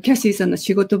私はそのキャシーさんの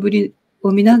仕事ぶり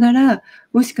を見ながら、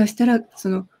もしかしたらそ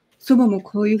の祖母も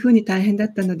こういうふうに大変だ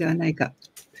ったのではないか。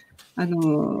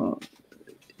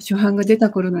初版が出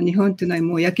た頃の日本っていうのは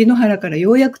もう焼け野原から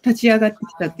ようやく立ち上がってき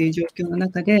たっていう状況の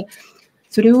中で、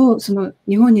それをその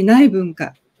日本にない文化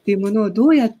っていうものをど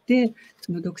うやって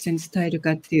その読者に伝える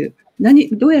かっていう、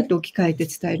どうやって置き換えて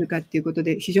伝えるかっていうこと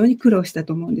で非常に苦労した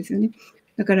と思うんですよね。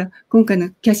だから今回の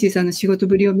キャシーさんの仕事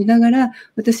ぶりを見ながら、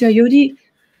私はより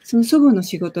その祖母の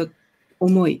仕事、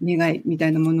思い、願いみた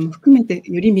いなものも含めて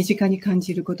より身近に感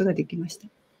じることができました。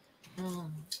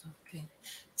Okay.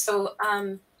 So,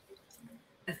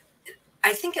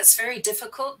 I think it's very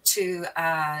difficult to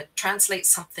translate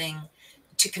something,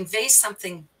 to convey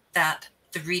something that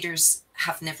the readers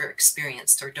have never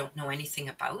experienced or don't know anything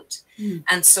about.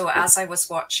 And so as I was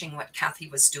watching what Cathy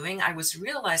was doing, I was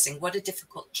realizing what a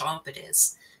difficult job it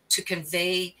is to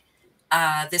convey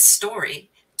this story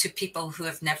to people who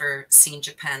have never seen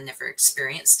Japan, never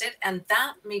experienced it. And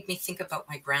that made me think about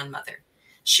my grandmother.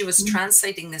 She was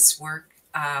translating this work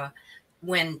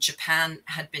when Japan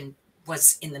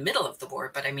was in the middle of the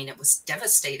war, but I mean, it was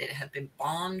devastated. It had been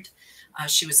bombed.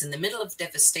 She was in the middle of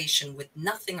devastation with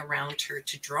nothing around her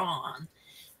to draw on.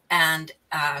 And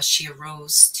she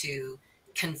arose to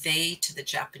convey to the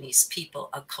Japanese people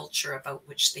a culture about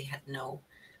which they had no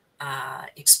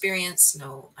experience,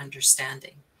 no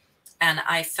understanding. And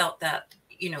I felt that,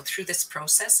 you know, through this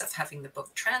process of having the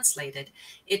book translated,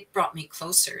 it brought me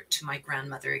closer to my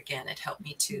grandmother again. It helped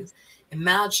me to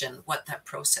imagine what that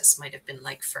process might have been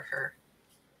like for her.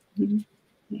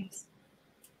 Yes.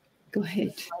 Go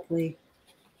ahead. Lovely.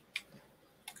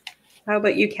 How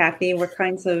about you, Cathy? What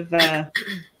kinds of,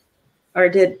 or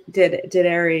did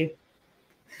Eri?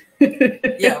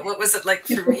 Yeah, what was it like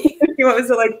for me? What was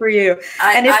it like for you?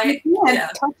 And if you can,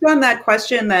 touch on that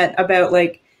question that about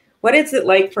like, what is it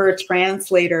like for a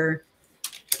translator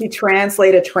to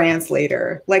translate a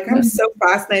translator? Like, I'm so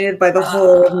fascinated by the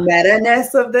whole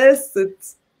meta-ness of this.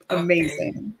 It's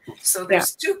amazing. Okay. So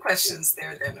there's two questions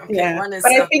there then. Okay. Yeah, one is,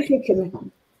 but I think you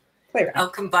can play around. I'll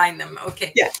combine them.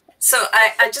 Okay. Yeah. So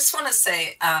I just want to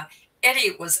say,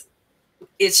 Eri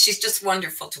she's just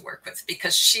wonderful to work with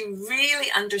because she really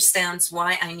understands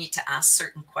why I need to ask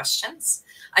certain questions.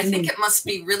 I think it must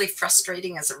be really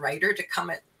frustrating as a writer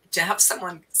to have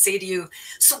someone say to you,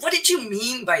 so what did you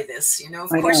mean by this? You know, of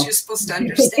course you're supposed to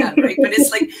understand, right? But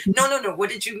it's like, no, what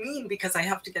did you mean? Because I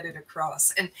have to get it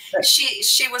across. And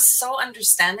she was so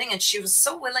understanding and she was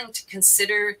so willing to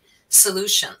consider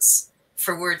solutions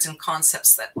for words and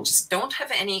concepts that just don't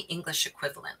have any English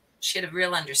equivalent. She had a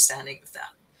real understanding of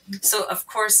that. So of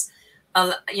course,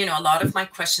 you know, a lot of my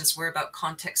questions were about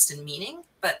context and meaning,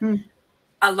 but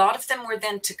a lot of them were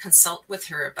then to consult with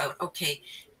her about, okay,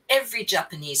 every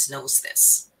Japanese knows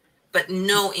this, but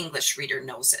no English reader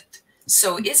knows it.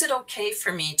 So is it okay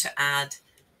for me to add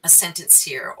a sentence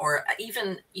here or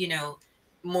even, you know,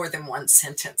 more than one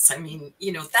sentence? I mean,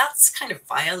 you know, that's kind of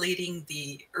violating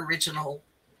the original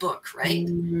book, right?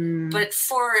 But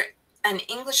for an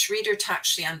English reader to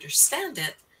actually understand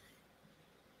it,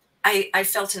 I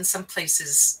felt in some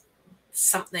places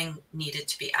something needed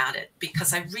to be added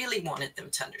because I really wanted them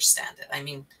to understand it. I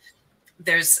mean,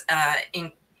 there's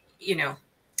you know,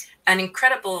 an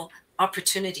incredible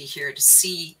opportunity here to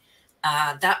see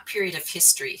that period of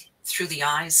history through the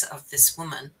eyes of this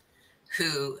woman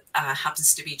who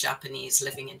happens to be Japanese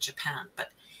living in Japan. But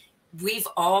we've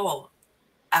all,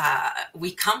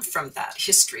 we come from that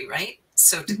history, right?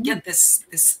 So to get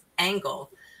this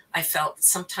angle, I felt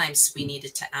sometimes we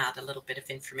needed to add a little bit of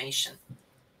information.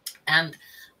 And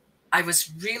I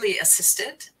was really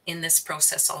assisted in this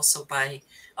process also by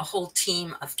a whole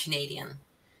team of Canadian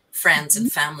friends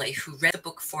and family who read the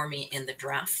book for me in the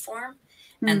draft form.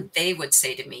 And they would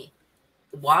say to me,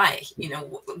 why, you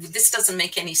know, this doesn't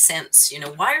make any sense. You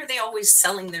know, why are they always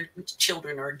selling their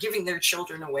children or giving their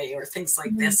children away or things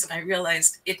like this? And I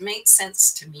realized it made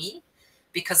sense to me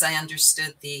because I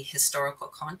understood the historical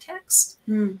context.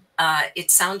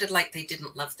 It sounded like they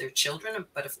didn't love their children,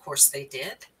 but of course they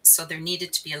did. So there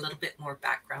needed to be a little bit more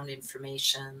background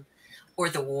information or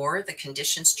the war, the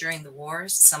conditions during the war,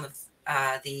 some of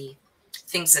the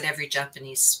things that every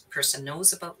Japanese person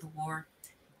knows about the war.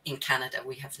 In Canada,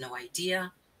 we have no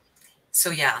idea.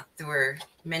 So yeah, there were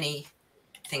many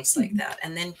things like that.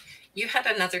 And then you had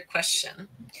another question.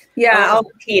 Yeah, I'll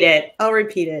repeat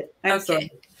it. I'm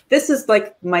sorry. This is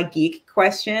like my geek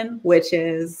question, which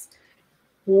is,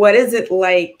 what is it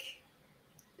like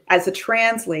as a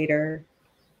translator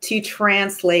to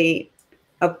translate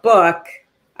a book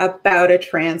about a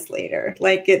translator?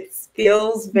 Like, it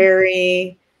feels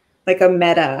very like a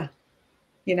meta,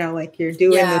 you know, like you're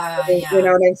doing this, you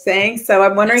know what I'm saying? So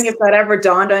I'm wondering if that ever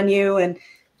dawned on you, and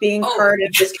being part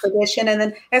of this tradition. And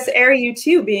then as Eri, you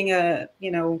too, being a, you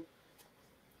know,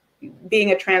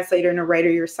 being a translator and a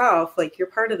writer yourself, like you're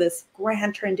part of this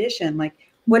grand tradition. Like,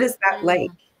 what is that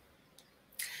like?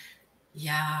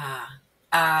 Yeah.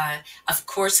 Of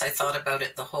course, I thought about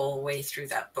it the whole way through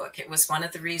that book. It was one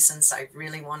of the reasons I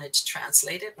really wanted to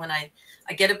translate it. When I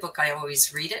get a book, I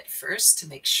always read it first to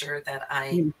make sure that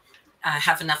I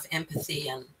have enough empathy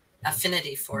and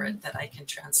affinity for it that I can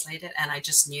translate it. And I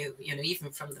just knew, you know,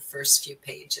 even from the first few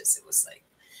pages, it was like,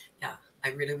 yeah, I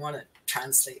really want to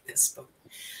translate this book.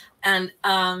 And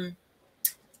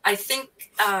I think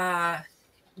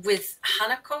with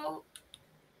Hanako,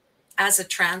 as a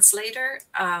translator,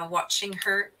 watching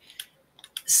her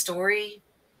story,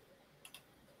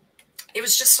 it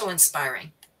was just so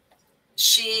inspiring.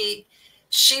 She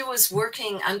was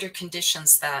working under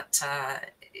conditions that,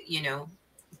 you know,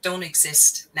 don't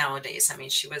exist nowadays. I mean,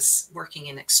 she was working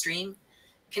in extreme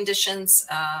conditions.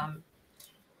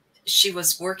 She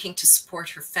was working to support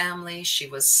her family. She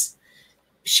was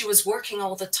working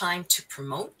all the time to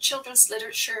promote children's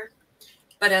literature.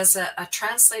 But as a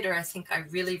translator, I think I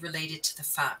really related to the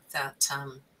fact that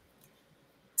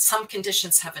some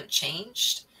conditions haven't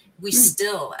changed. We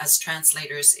still, as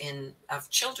translators of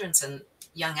children's and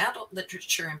young adult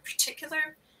literature in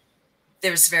particular,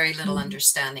 there's very little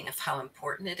understanding of how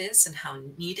important it is and how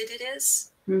needed it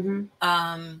is. You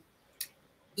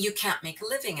can't make a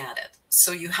living at it.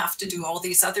 So you have to do all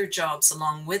these other jobs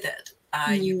along with it.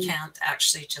 You can't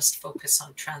actually just focus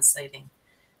on translating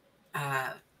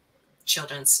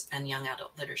children's and young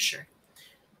adult literature.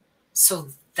 So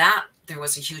that there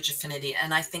was a huge affinity.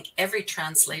 And I think every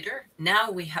translator,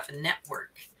 now we have a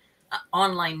network,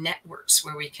 online networks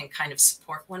where we can kind of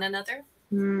support one another.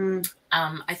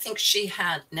 I think she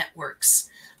had networks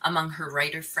among her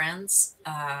writer friends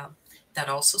that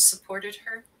also supported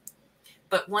her.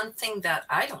 But one thing that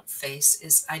I don't face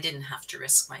is I didn't have to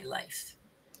risk my life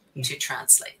to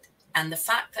translate. And the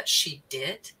fact that she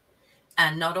did,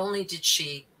 and not only did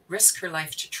she risk her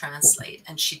life to translate,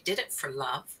 and she did it for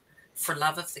love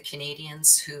of the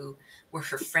Canadians who were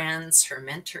her friends, her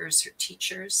mentors, her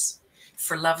teachers,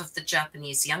 for love of the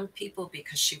Japanese young people,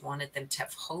 because she wanted them to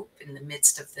have hope in the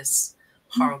midst of this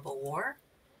horrible war.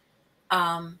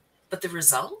 But the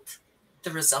result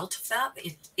of that,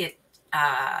 it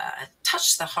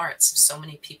touched the hearts of so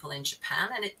many people in Japan,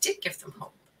 and it did give them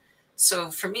hope. So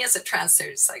for me as a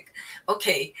translator, it's like,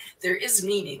 okay, there is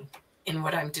meaning in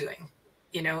what I'm doing.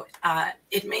 You know,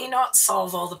 it may not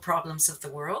solve all the problems of the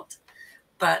world,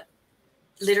 but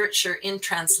literature in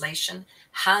translation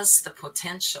has the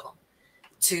potential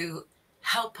to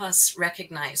help us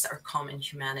recognize our common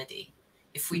humanity.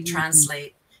 If we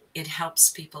translate, it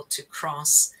helps people to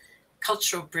cross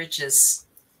cultural bridges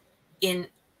in,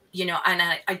 you know, and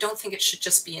I don't think it should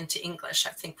just be into English. I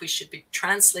think we should be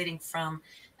translating from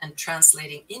and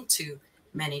translating into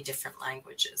many different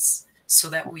languages so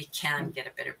that we can get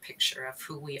a better picture of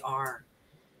who we are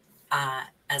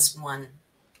as one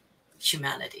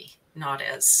humanity, not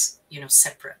as, you know,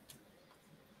 separate.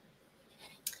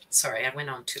 Sorry, I went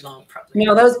on too long, probably.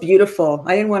 No, that was beautiful.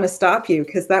 I didn't want to stop you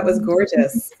because that was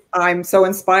gorgeous. I'm so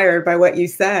inspired by what you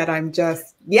said. I'm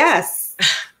just, yes.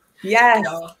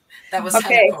 No, that was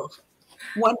okay. Hanako.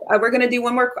 We're going to do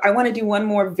one more. I want to do one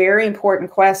more very important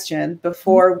question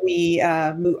before we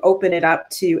open it up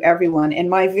to everyone. And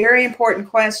my very important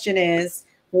question is,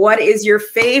 what is your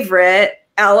favorite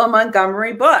L.M.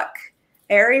 Montgomery book?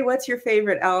 Eri, what's your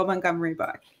favorite L.M. Montgomery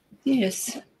book?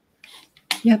 Yes.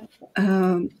 いや、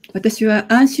私は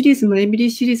アンシリーズもエミリー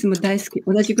シリーズも大好き、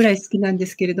同じぐらい好きなんで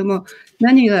すけれども、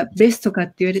何がベストかっ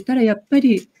て言われたら、やっぱ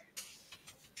り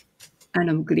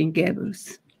グリーン・ゲーブル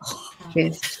ズ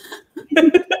です。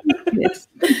Yes.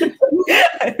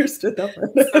 I understood that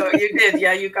one. So you did,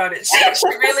 yeah, you got it.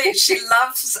 She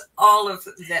loves all of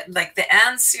that, like the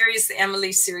Anne series, the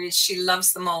Emily series. She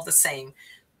loves them all the same,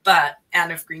 but Anne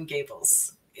of Green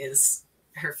Gables is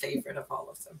her favorite of all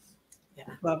of them.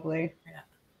 Yeah, lovely. Yeah.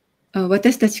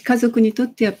 私たち家族にとっ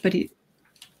てやっぱり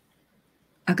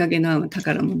赤毛のアンは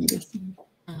宝物です。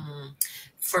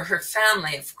For her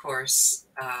family, of course,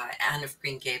 Anne of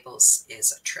Green Gables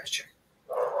is a treasure.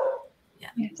 Yeah.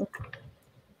 Yes.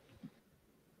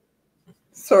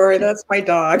 Sorry, that's my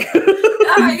dog.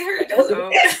 I heard hello.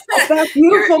 That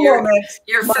beautiful moment.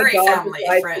 Your My furry dog family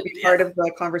decides friend. to be part of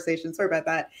the conversation. Sorry about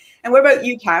that. And what about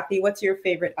you, Cathy? What's your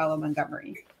favorite Ella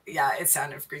Montgomery? Yeah, it's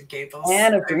Anne of Green Gables.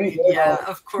 Anne of Green Gables. Yeah,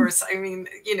 of course. I mean,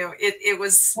 you know, it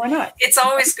was. Why not? It's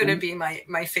always going to be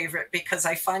my favorite because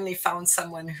I finally found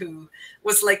someone who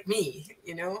was like me.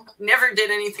 You know, never did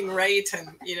anything right,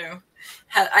 and you know,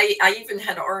 I even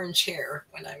had orange hair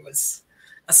when I was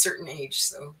a certain age.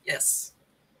 So yes,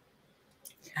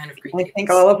 Anne of Green Gables. I think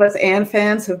all of us Anne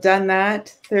fans have done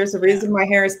that. There's a reason my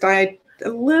hair is dyed a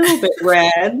little bit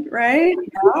red, right?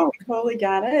 Oh, we totally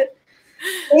got it.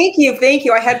 Thank you. Thank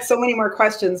you. I had so many more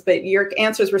questions, but your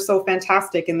answers were so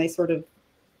fantastic and they sort of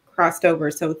crossed over.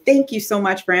 So thank you so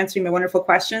much for answering my wonderful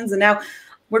questions. And now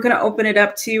we're going to open it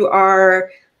up to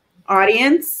our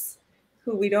audience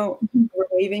who we're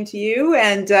waving to you.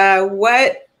 And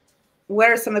what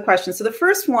are some of the questions? So the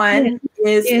first one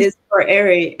is for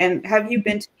Eri. And have you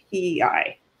been to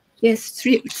PEI? Yes,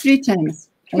 three times.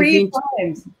 Three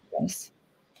times. Yes.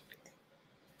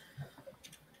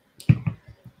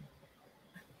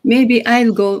 Maybe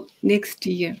I'll go next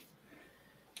year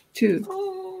too.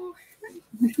 Oh.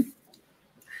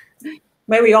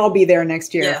 May we all be there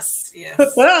next year. Yes, yes.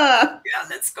 Yeah,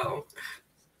 let's go.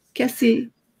 Cathy.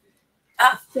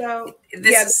 So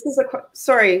this is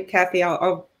sorry, Cathy.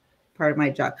 I'll part of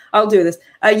my job. I'll do this.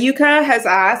 Yuka has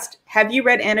asked, have you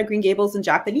read Anne of Green Gables in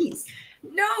Japanese?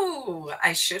 No,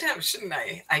 I should have, shouldn't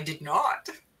I? I did not.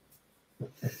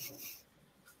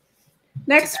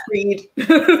 Next read.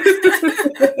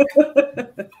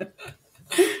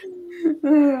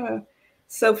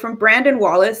 So from Brandon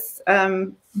Wallace,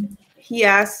 he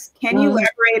asks, can you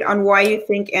elaborate on why you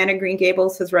think Anne of Green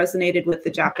Gables has resonated with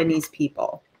the Japanese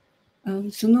people?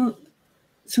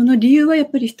 その理由はや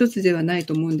っぱり一つではない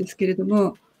と思うんですけれど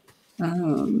も、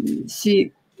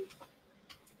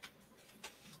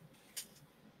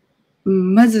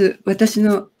まず私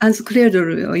のアンス・クレード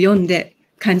ルを読んで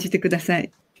感じてくださ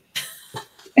い。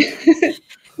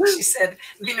She said,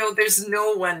 you know, there's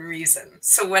no one reason.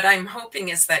 So what I'm hoping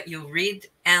is that you'll read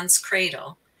Anne's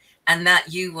Cradle and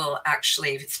that you will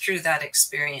actually, through that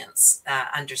experience,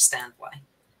 understand why.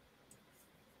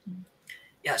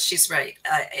 Yeah, she's right.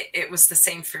 It was the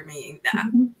same for me.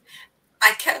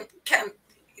 I can't,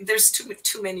 there's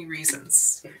too many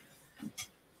reasons.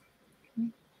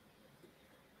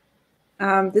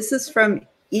 This is from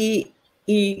E.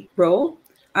 Roll.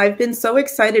 I've been so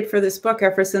excited for this book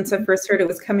ever since I first heard it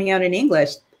was coming out in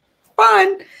English.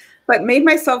 Fun, but made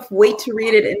myself wait to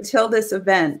read it until this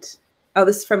event. Oh,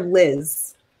 this is from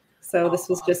Liz. So this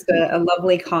was just a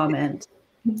lovely comment.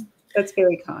 That's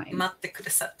very kind. 待ってく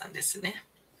ださったんですね。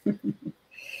ど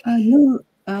う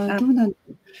なん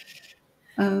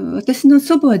私の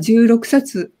祖母は16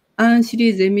冊、アンシ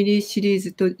リーズ、エミリーシリー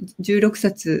ズと16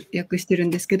冊訳してるん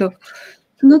ですけど、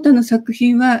その他の作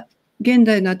品は現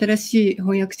代の新しい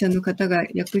翻訳者の方が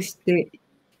訳して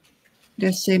いら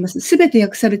っしゃいます。すべて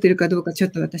訳されてるかどうかちょ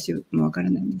っと私もわから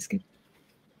ないんですけど。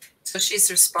So she's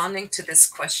responding to this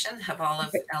question. Have all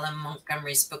of L.M.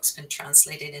 Montgomery's books been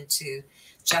translated into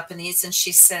Japanese? And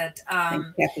she said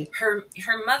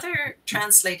her mother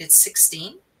translated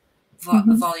 16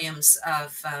 volumes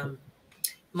of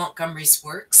Montgomery's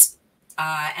works.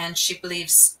 And she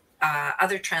believes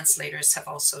other translators have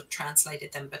also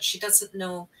translated them, but she doesn't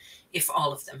know if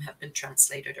all of them have been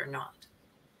translated or not.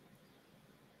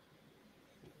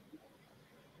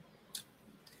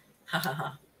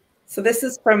 So this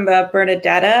is from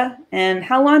Bernadetta. And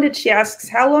how long did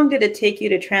it take you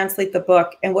to translate the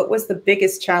book? And what was the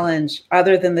biggest challenge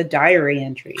other than the diary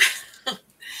entries?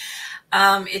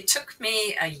 It took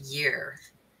me a year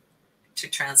to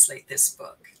translate this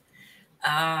book.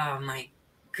 Oh, my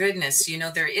goodness. You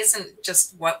know, there isn't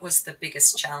just what was the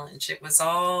biggest challenge. It was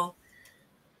all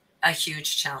a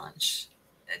huge challenge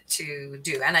to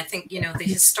do. And I think, you know, the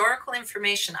historical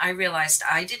information, I realized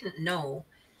I didn't know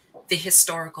the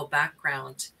historical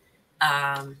background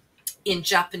in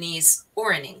Japanese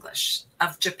or in English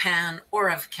of Japan or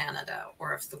of Canada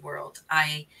or of the world.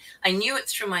 I knew it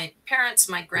through my parents,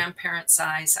 my grandparents'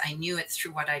 eyes. I knew it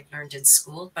through what I'd learned in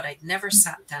school, but I'd never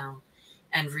sat down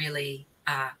and really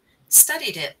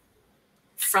studied it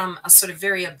from a sort of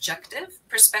very objective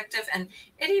perspective. And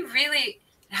Eri really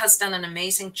has done an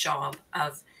amazing job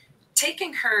of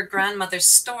taking her grandmother's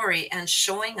story and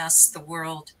showing us the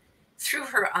world through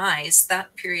her eyes,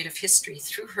 that period of history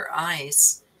through her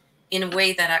eyes, in a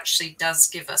way that actually does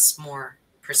give us more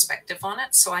perspective on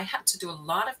it. So I had to do a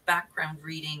lot of background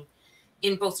reading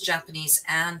in both Japanese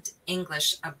and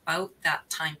English about that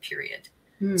time period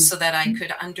so that I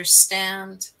could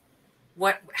understand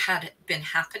what had been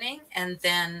happening, and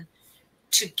then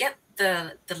to get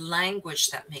the language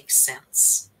that makes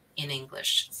sense in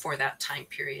English for that time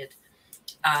period.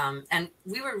 And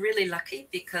we were really lucky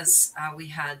because we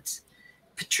had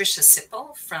Patricia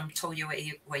Sippel from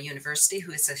Toyo-Eiwa University,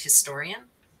 who is a historian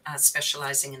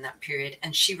specializing in that period,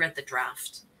 and she read the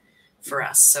draft for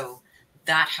us. So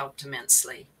that helped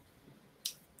immensely.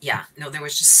 Yeah, no, there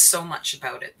was just so much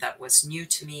about it that was new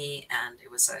to me, and it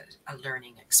was a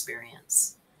learning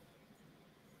experience.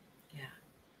 Yeah.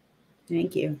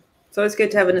 Thank you. So it's good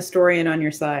to have an historian on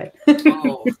your side.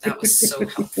 Oh, that was so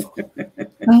helpful.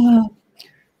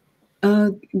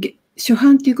 初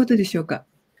版ということでしょうか。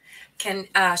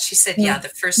 She said, yeah, the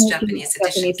first Japanese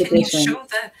edition. Can you show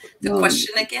the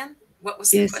question again? What was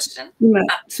the question? 今、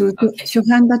その初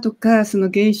版だとか、そ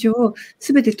の原書を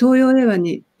すべて東洋英和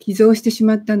に寄贈してし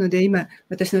まったので、今、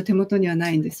私の手元にはな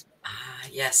いんです。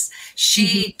Yes.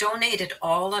 She donated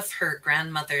all of her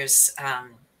grandmother's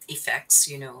effects,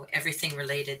 you know, everything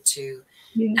related to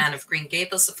Anne of Green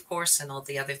Gables, of course, and all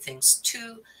the other things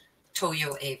to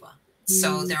Toyo-Eiwa.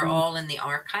 So they're all in the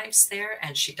archives there,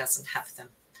 and she doesn't have them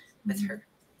with her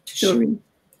to show.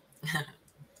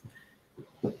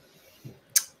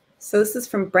 So this is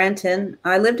from Brenton.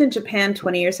 I lived in Japan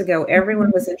 20 years ago. Everyone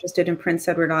was interested in Prince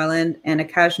Edward Island and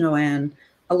Akajno Anne.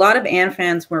 A lot of Anne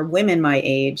fans were women my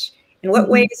age. In what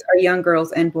ways are young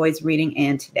girls and boys reading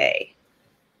Anne today?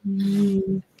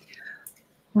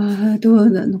 どう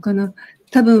なのかな。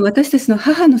多分私たちの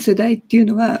母の世代っていう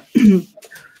のは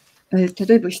例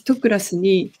えば一クラス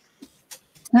に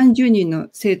30人の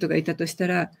生徒がいたとした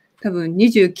ら、多分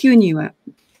29人は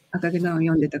赤毛のアンを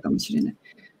読んでたかもしれない。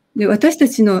で、私た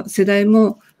ちの世代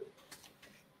も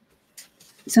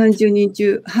30人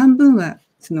中半分は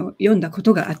読んだこ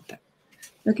とがあった。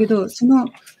だけど、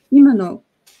今の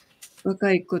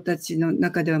若い子たちの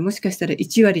中ではもしかしたら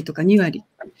1割とか2割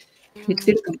減っ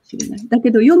てるかもしれない。だ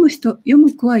けど、読む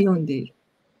子は読んでいる。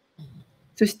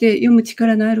そして読む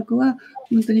力のある子は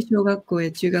本当に小学校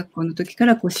や中学校の時か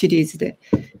らシリーズで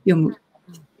読む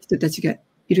人たちが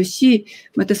いるし、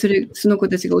またその子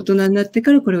たちが大人になって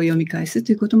からこれを読み返す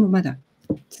ということもまだ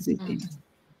続いています。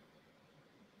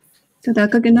ただ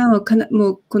赤毛のアンはも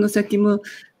うこの先も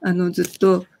ずっ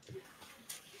と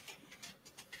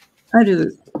あ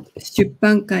る出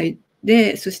版会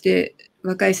で、そして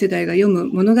若い世代が読む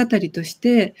物語とし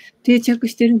て定着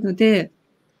しているので、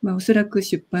おそらく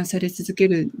出版され続け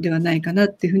るではないかなっ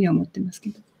ていうふうには思ってますけ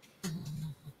ど。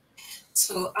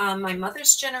So, my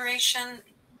mother's generation,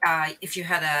 if you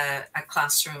had a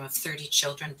classroom of 30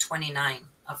 children, 29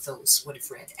 of those would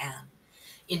have read Anne.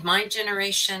 In my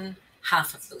generation,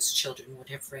 half of those children would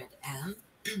have read Anne.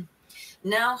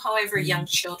 Now, however, young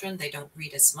children, they don't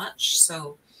read as much.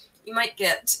 So you might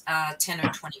get 10 or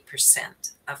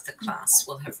 20% of the class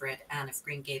will have read Anne of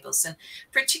Green Gables. And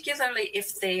particularly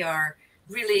if they are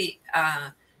really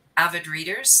avid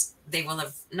readers, they will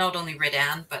have not only read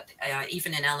Anne, but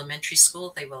even in elementary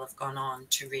school, they will have gone on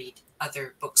to read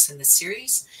other books in the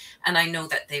series. And I know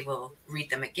that they will read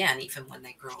them again, even when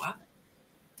they grow up.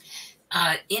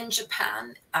 In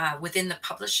Japan, within the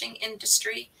publishing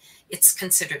industry, it's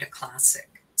considered a classic.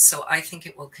 So I think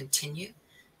it will continue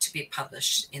to be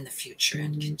published in the future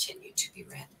and continue to be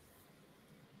read.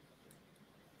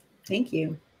 Thank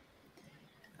you.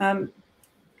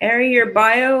 Eri, your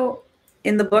bio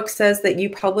in the book says that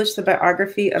you published the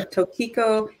biography of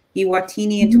Tokiko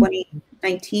Iwatani in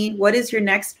 2019. What is your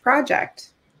next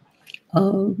project?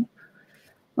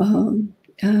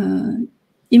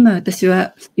 今私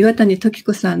は岩谷時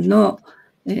子さんの、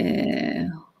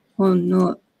本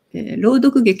の、朗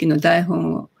読劇の台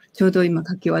本をちょうど今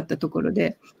書き終わったところ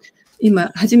で、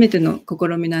今初めての試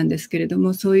みなんですけれど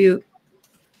も、そういう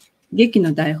劇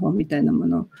の台本みたいなも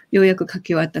のをようやく書き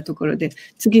終わったところで、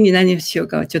次に何をしよう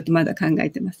かはちょっとまだ考え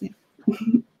てません。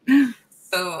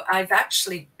So I've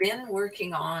actually been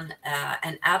working on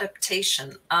an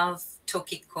adaptation of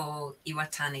Tokiko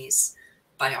Iwatani's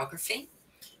biography.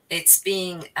 It's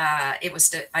being, I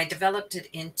developed it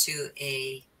into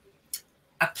a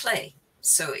play.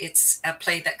 So it's a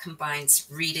play that combines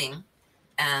reading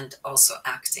and also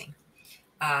acting.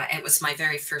 It was my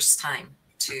very first time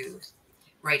to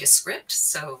write a script.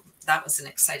 So that was an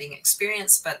exciting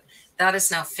experience, but that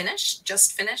is now finished,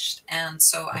 just finished. And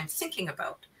so I'm thinking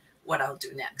about what I'll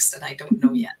do next, and I don't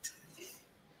know yet.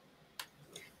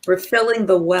 We're filling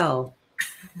the well,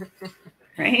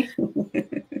 right?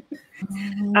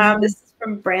 This is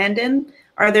from Brandon.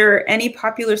 Are there any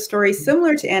popular stories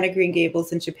similar to Anne of Green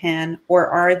Gables in Japan, or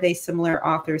are they similar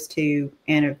authors to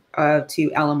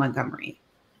Ella Montgomery?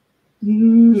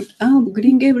 グ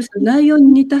リーン・ゲイブルスの内容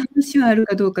に似た話はある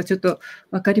かどうかちょっと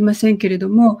わかりませんけれど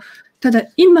も、ただ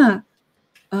今、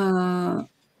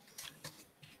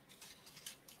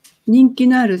人気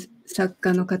のある作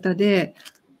家の方で、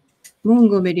モン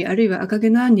ゴメリあるいは赤毛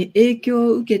のアンに影響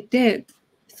を受けて、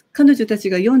彼女たち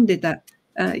が読んでた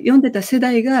世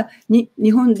代が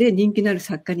日本で人気のある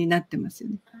作家になってますよ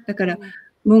ね。だから、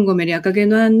モンゴメリ赤毛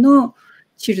のアンの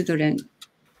チルドレン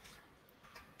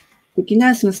的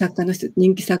なその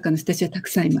人気作家の人たちはたく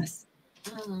さんいます。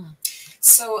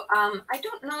So I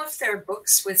don't know if there are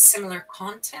books with similar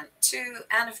content to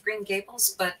Anne of Green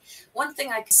Gables, but one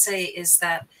thing I could say is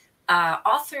that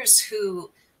authors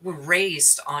who were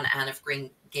raised on Anne of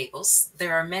Green Gables,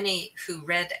 there are many who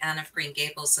read Anne of Green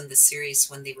Gables in the series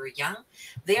when they were young.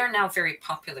 They are now very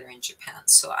popular in Japan.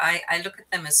 So I look at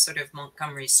them as sort of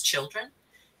Montgomery's children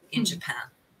in Japan.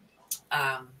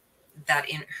 That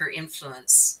her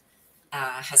influence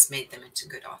has made them into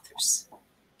good authors.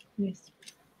 Yes.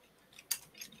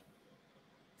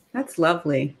 That's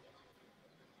lovely.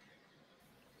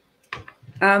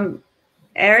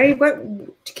 Eri,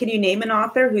 can you name an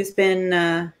author who's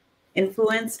been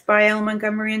influenced by L.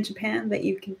 Montgomery in Japan that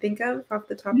you can think of off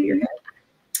the top of your head?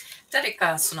 誰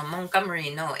かそのモンゴメ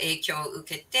リーの影響を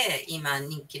受けて今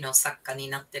人気の作家に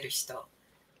なってる人、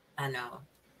名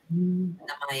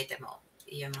前でも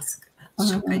言えますか？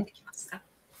紹介できますか？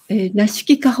梨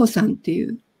木かほさんってい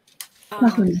う。か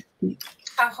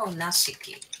ほなし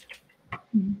き。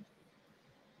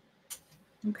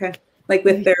Okay. Like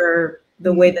with the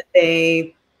way that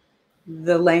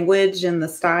the language and the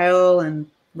style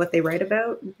and what they write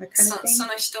about, that kind of thing? そ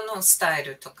の人のスタイ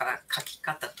ルとか書き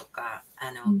方とか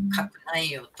書く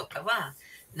内容とかは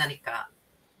何か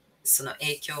その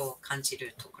影響を感じ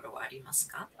るところはあります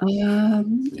か？なん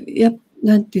て言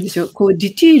うんでしょう、こうデ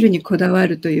ィティールにこだわ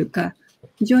るというか、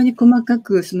非常に細か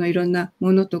くそのいろんな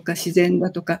ものとか自然だ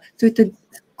とか、そういった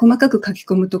細かく書き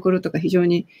込むところとか非常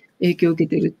に影響を受け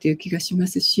ているっていう気がしま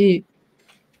すし、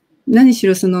何し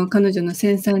ろその彼女の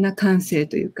繊細な感性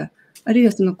というか、あるい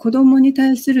はその子供に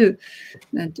対する、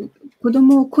なんていう子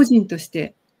供を個人とし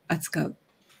て扱う。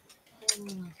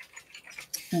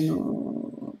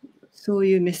そう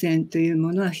いう目線という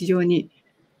ものは非常に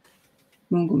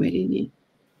モンゴメリーに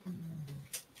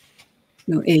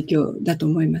の影響だと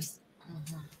思います。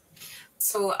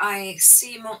So I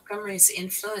see Montgomery's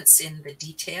influence in the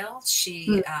detail.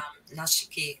 She,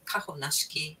 Kaho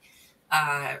Nashiki,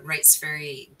 writes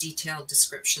very detailed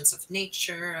descriptions of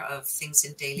nature, of things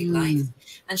in daily life.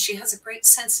 And she has a great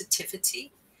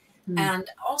sensitivity. And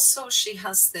also she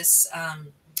has this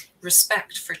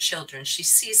respect for children. She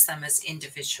sees them as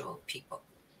individual people.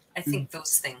 I think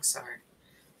those things are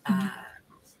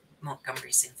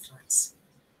Montgomery's influence.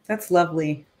 That's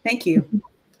lovely. Thank you.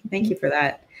 Thank you for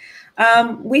that.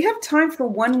 We have time for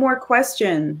one more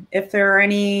question. If there are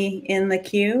any in the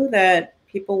queue that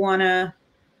people want to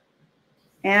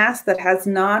ask that has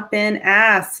not been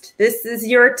asked, this is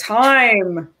your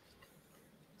time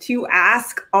to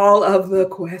ask all of the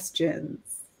questions.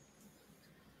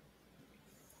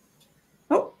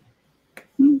 Oh,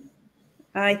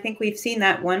 I think we've seen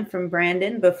that one from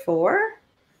Brandon before.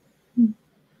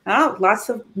 Oh, lots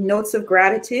of notes of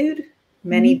gratitude.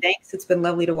 Many thanks. It's been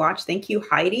lovely to watch. Thank you,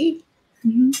 Heidi.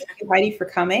 Thank you, Heidi, for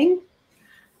coming.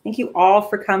 Thank you all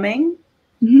for coming.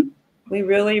 We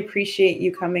really appreciate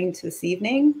you coming to this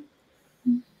evening.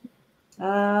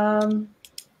 All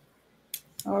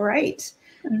right.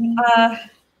 There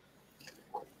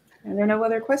are no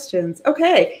other questions.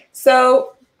 Okay.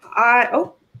 So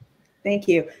thank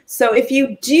you. So if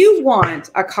you do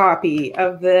want a copy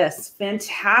of this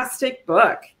fantastic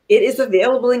book, it is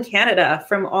available in Canada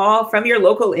from your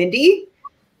local indie.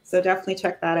 So definitely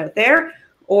check that out there,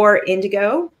 or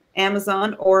Indigo,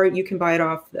 Amazon, or you can buy it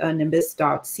off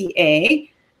nimbus.ca.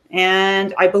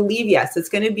 And I believe, yes, it's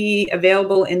going to be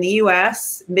available in the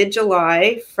US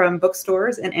mid-July from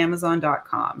bookstores and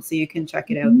Amazon.com. So you can check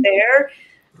it out there.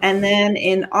 And then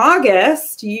in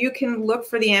August, you can look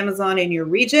for the Amazon in your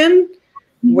region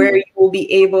where you will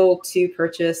be able to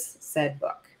purchase said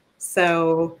book.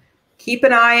 So keep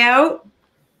an eye out,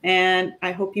 and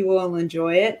I hope you will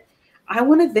enjoy it. I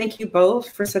want to thank you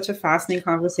both for such a fascinating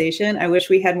conversation. I wish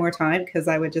we had more time because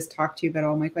I would just talk to you about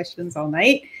all my questions all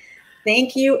night.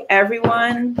 Thank you,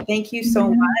 everyone. Thank you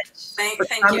so much for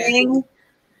coming.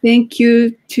 Thank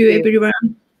you to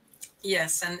everyone.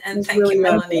 Yes, and thank you,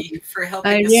 Melanie, for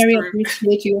helping us. I really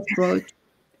appreciate your approach,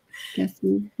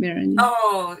 Cathy, Melanie.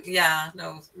 Oh, yeah,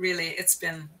 no, really, it's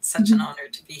been such an honor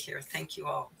to be here. Thank you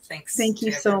all. Thanks. Thank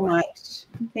you so much.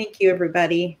 Thank you,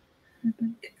 everybody.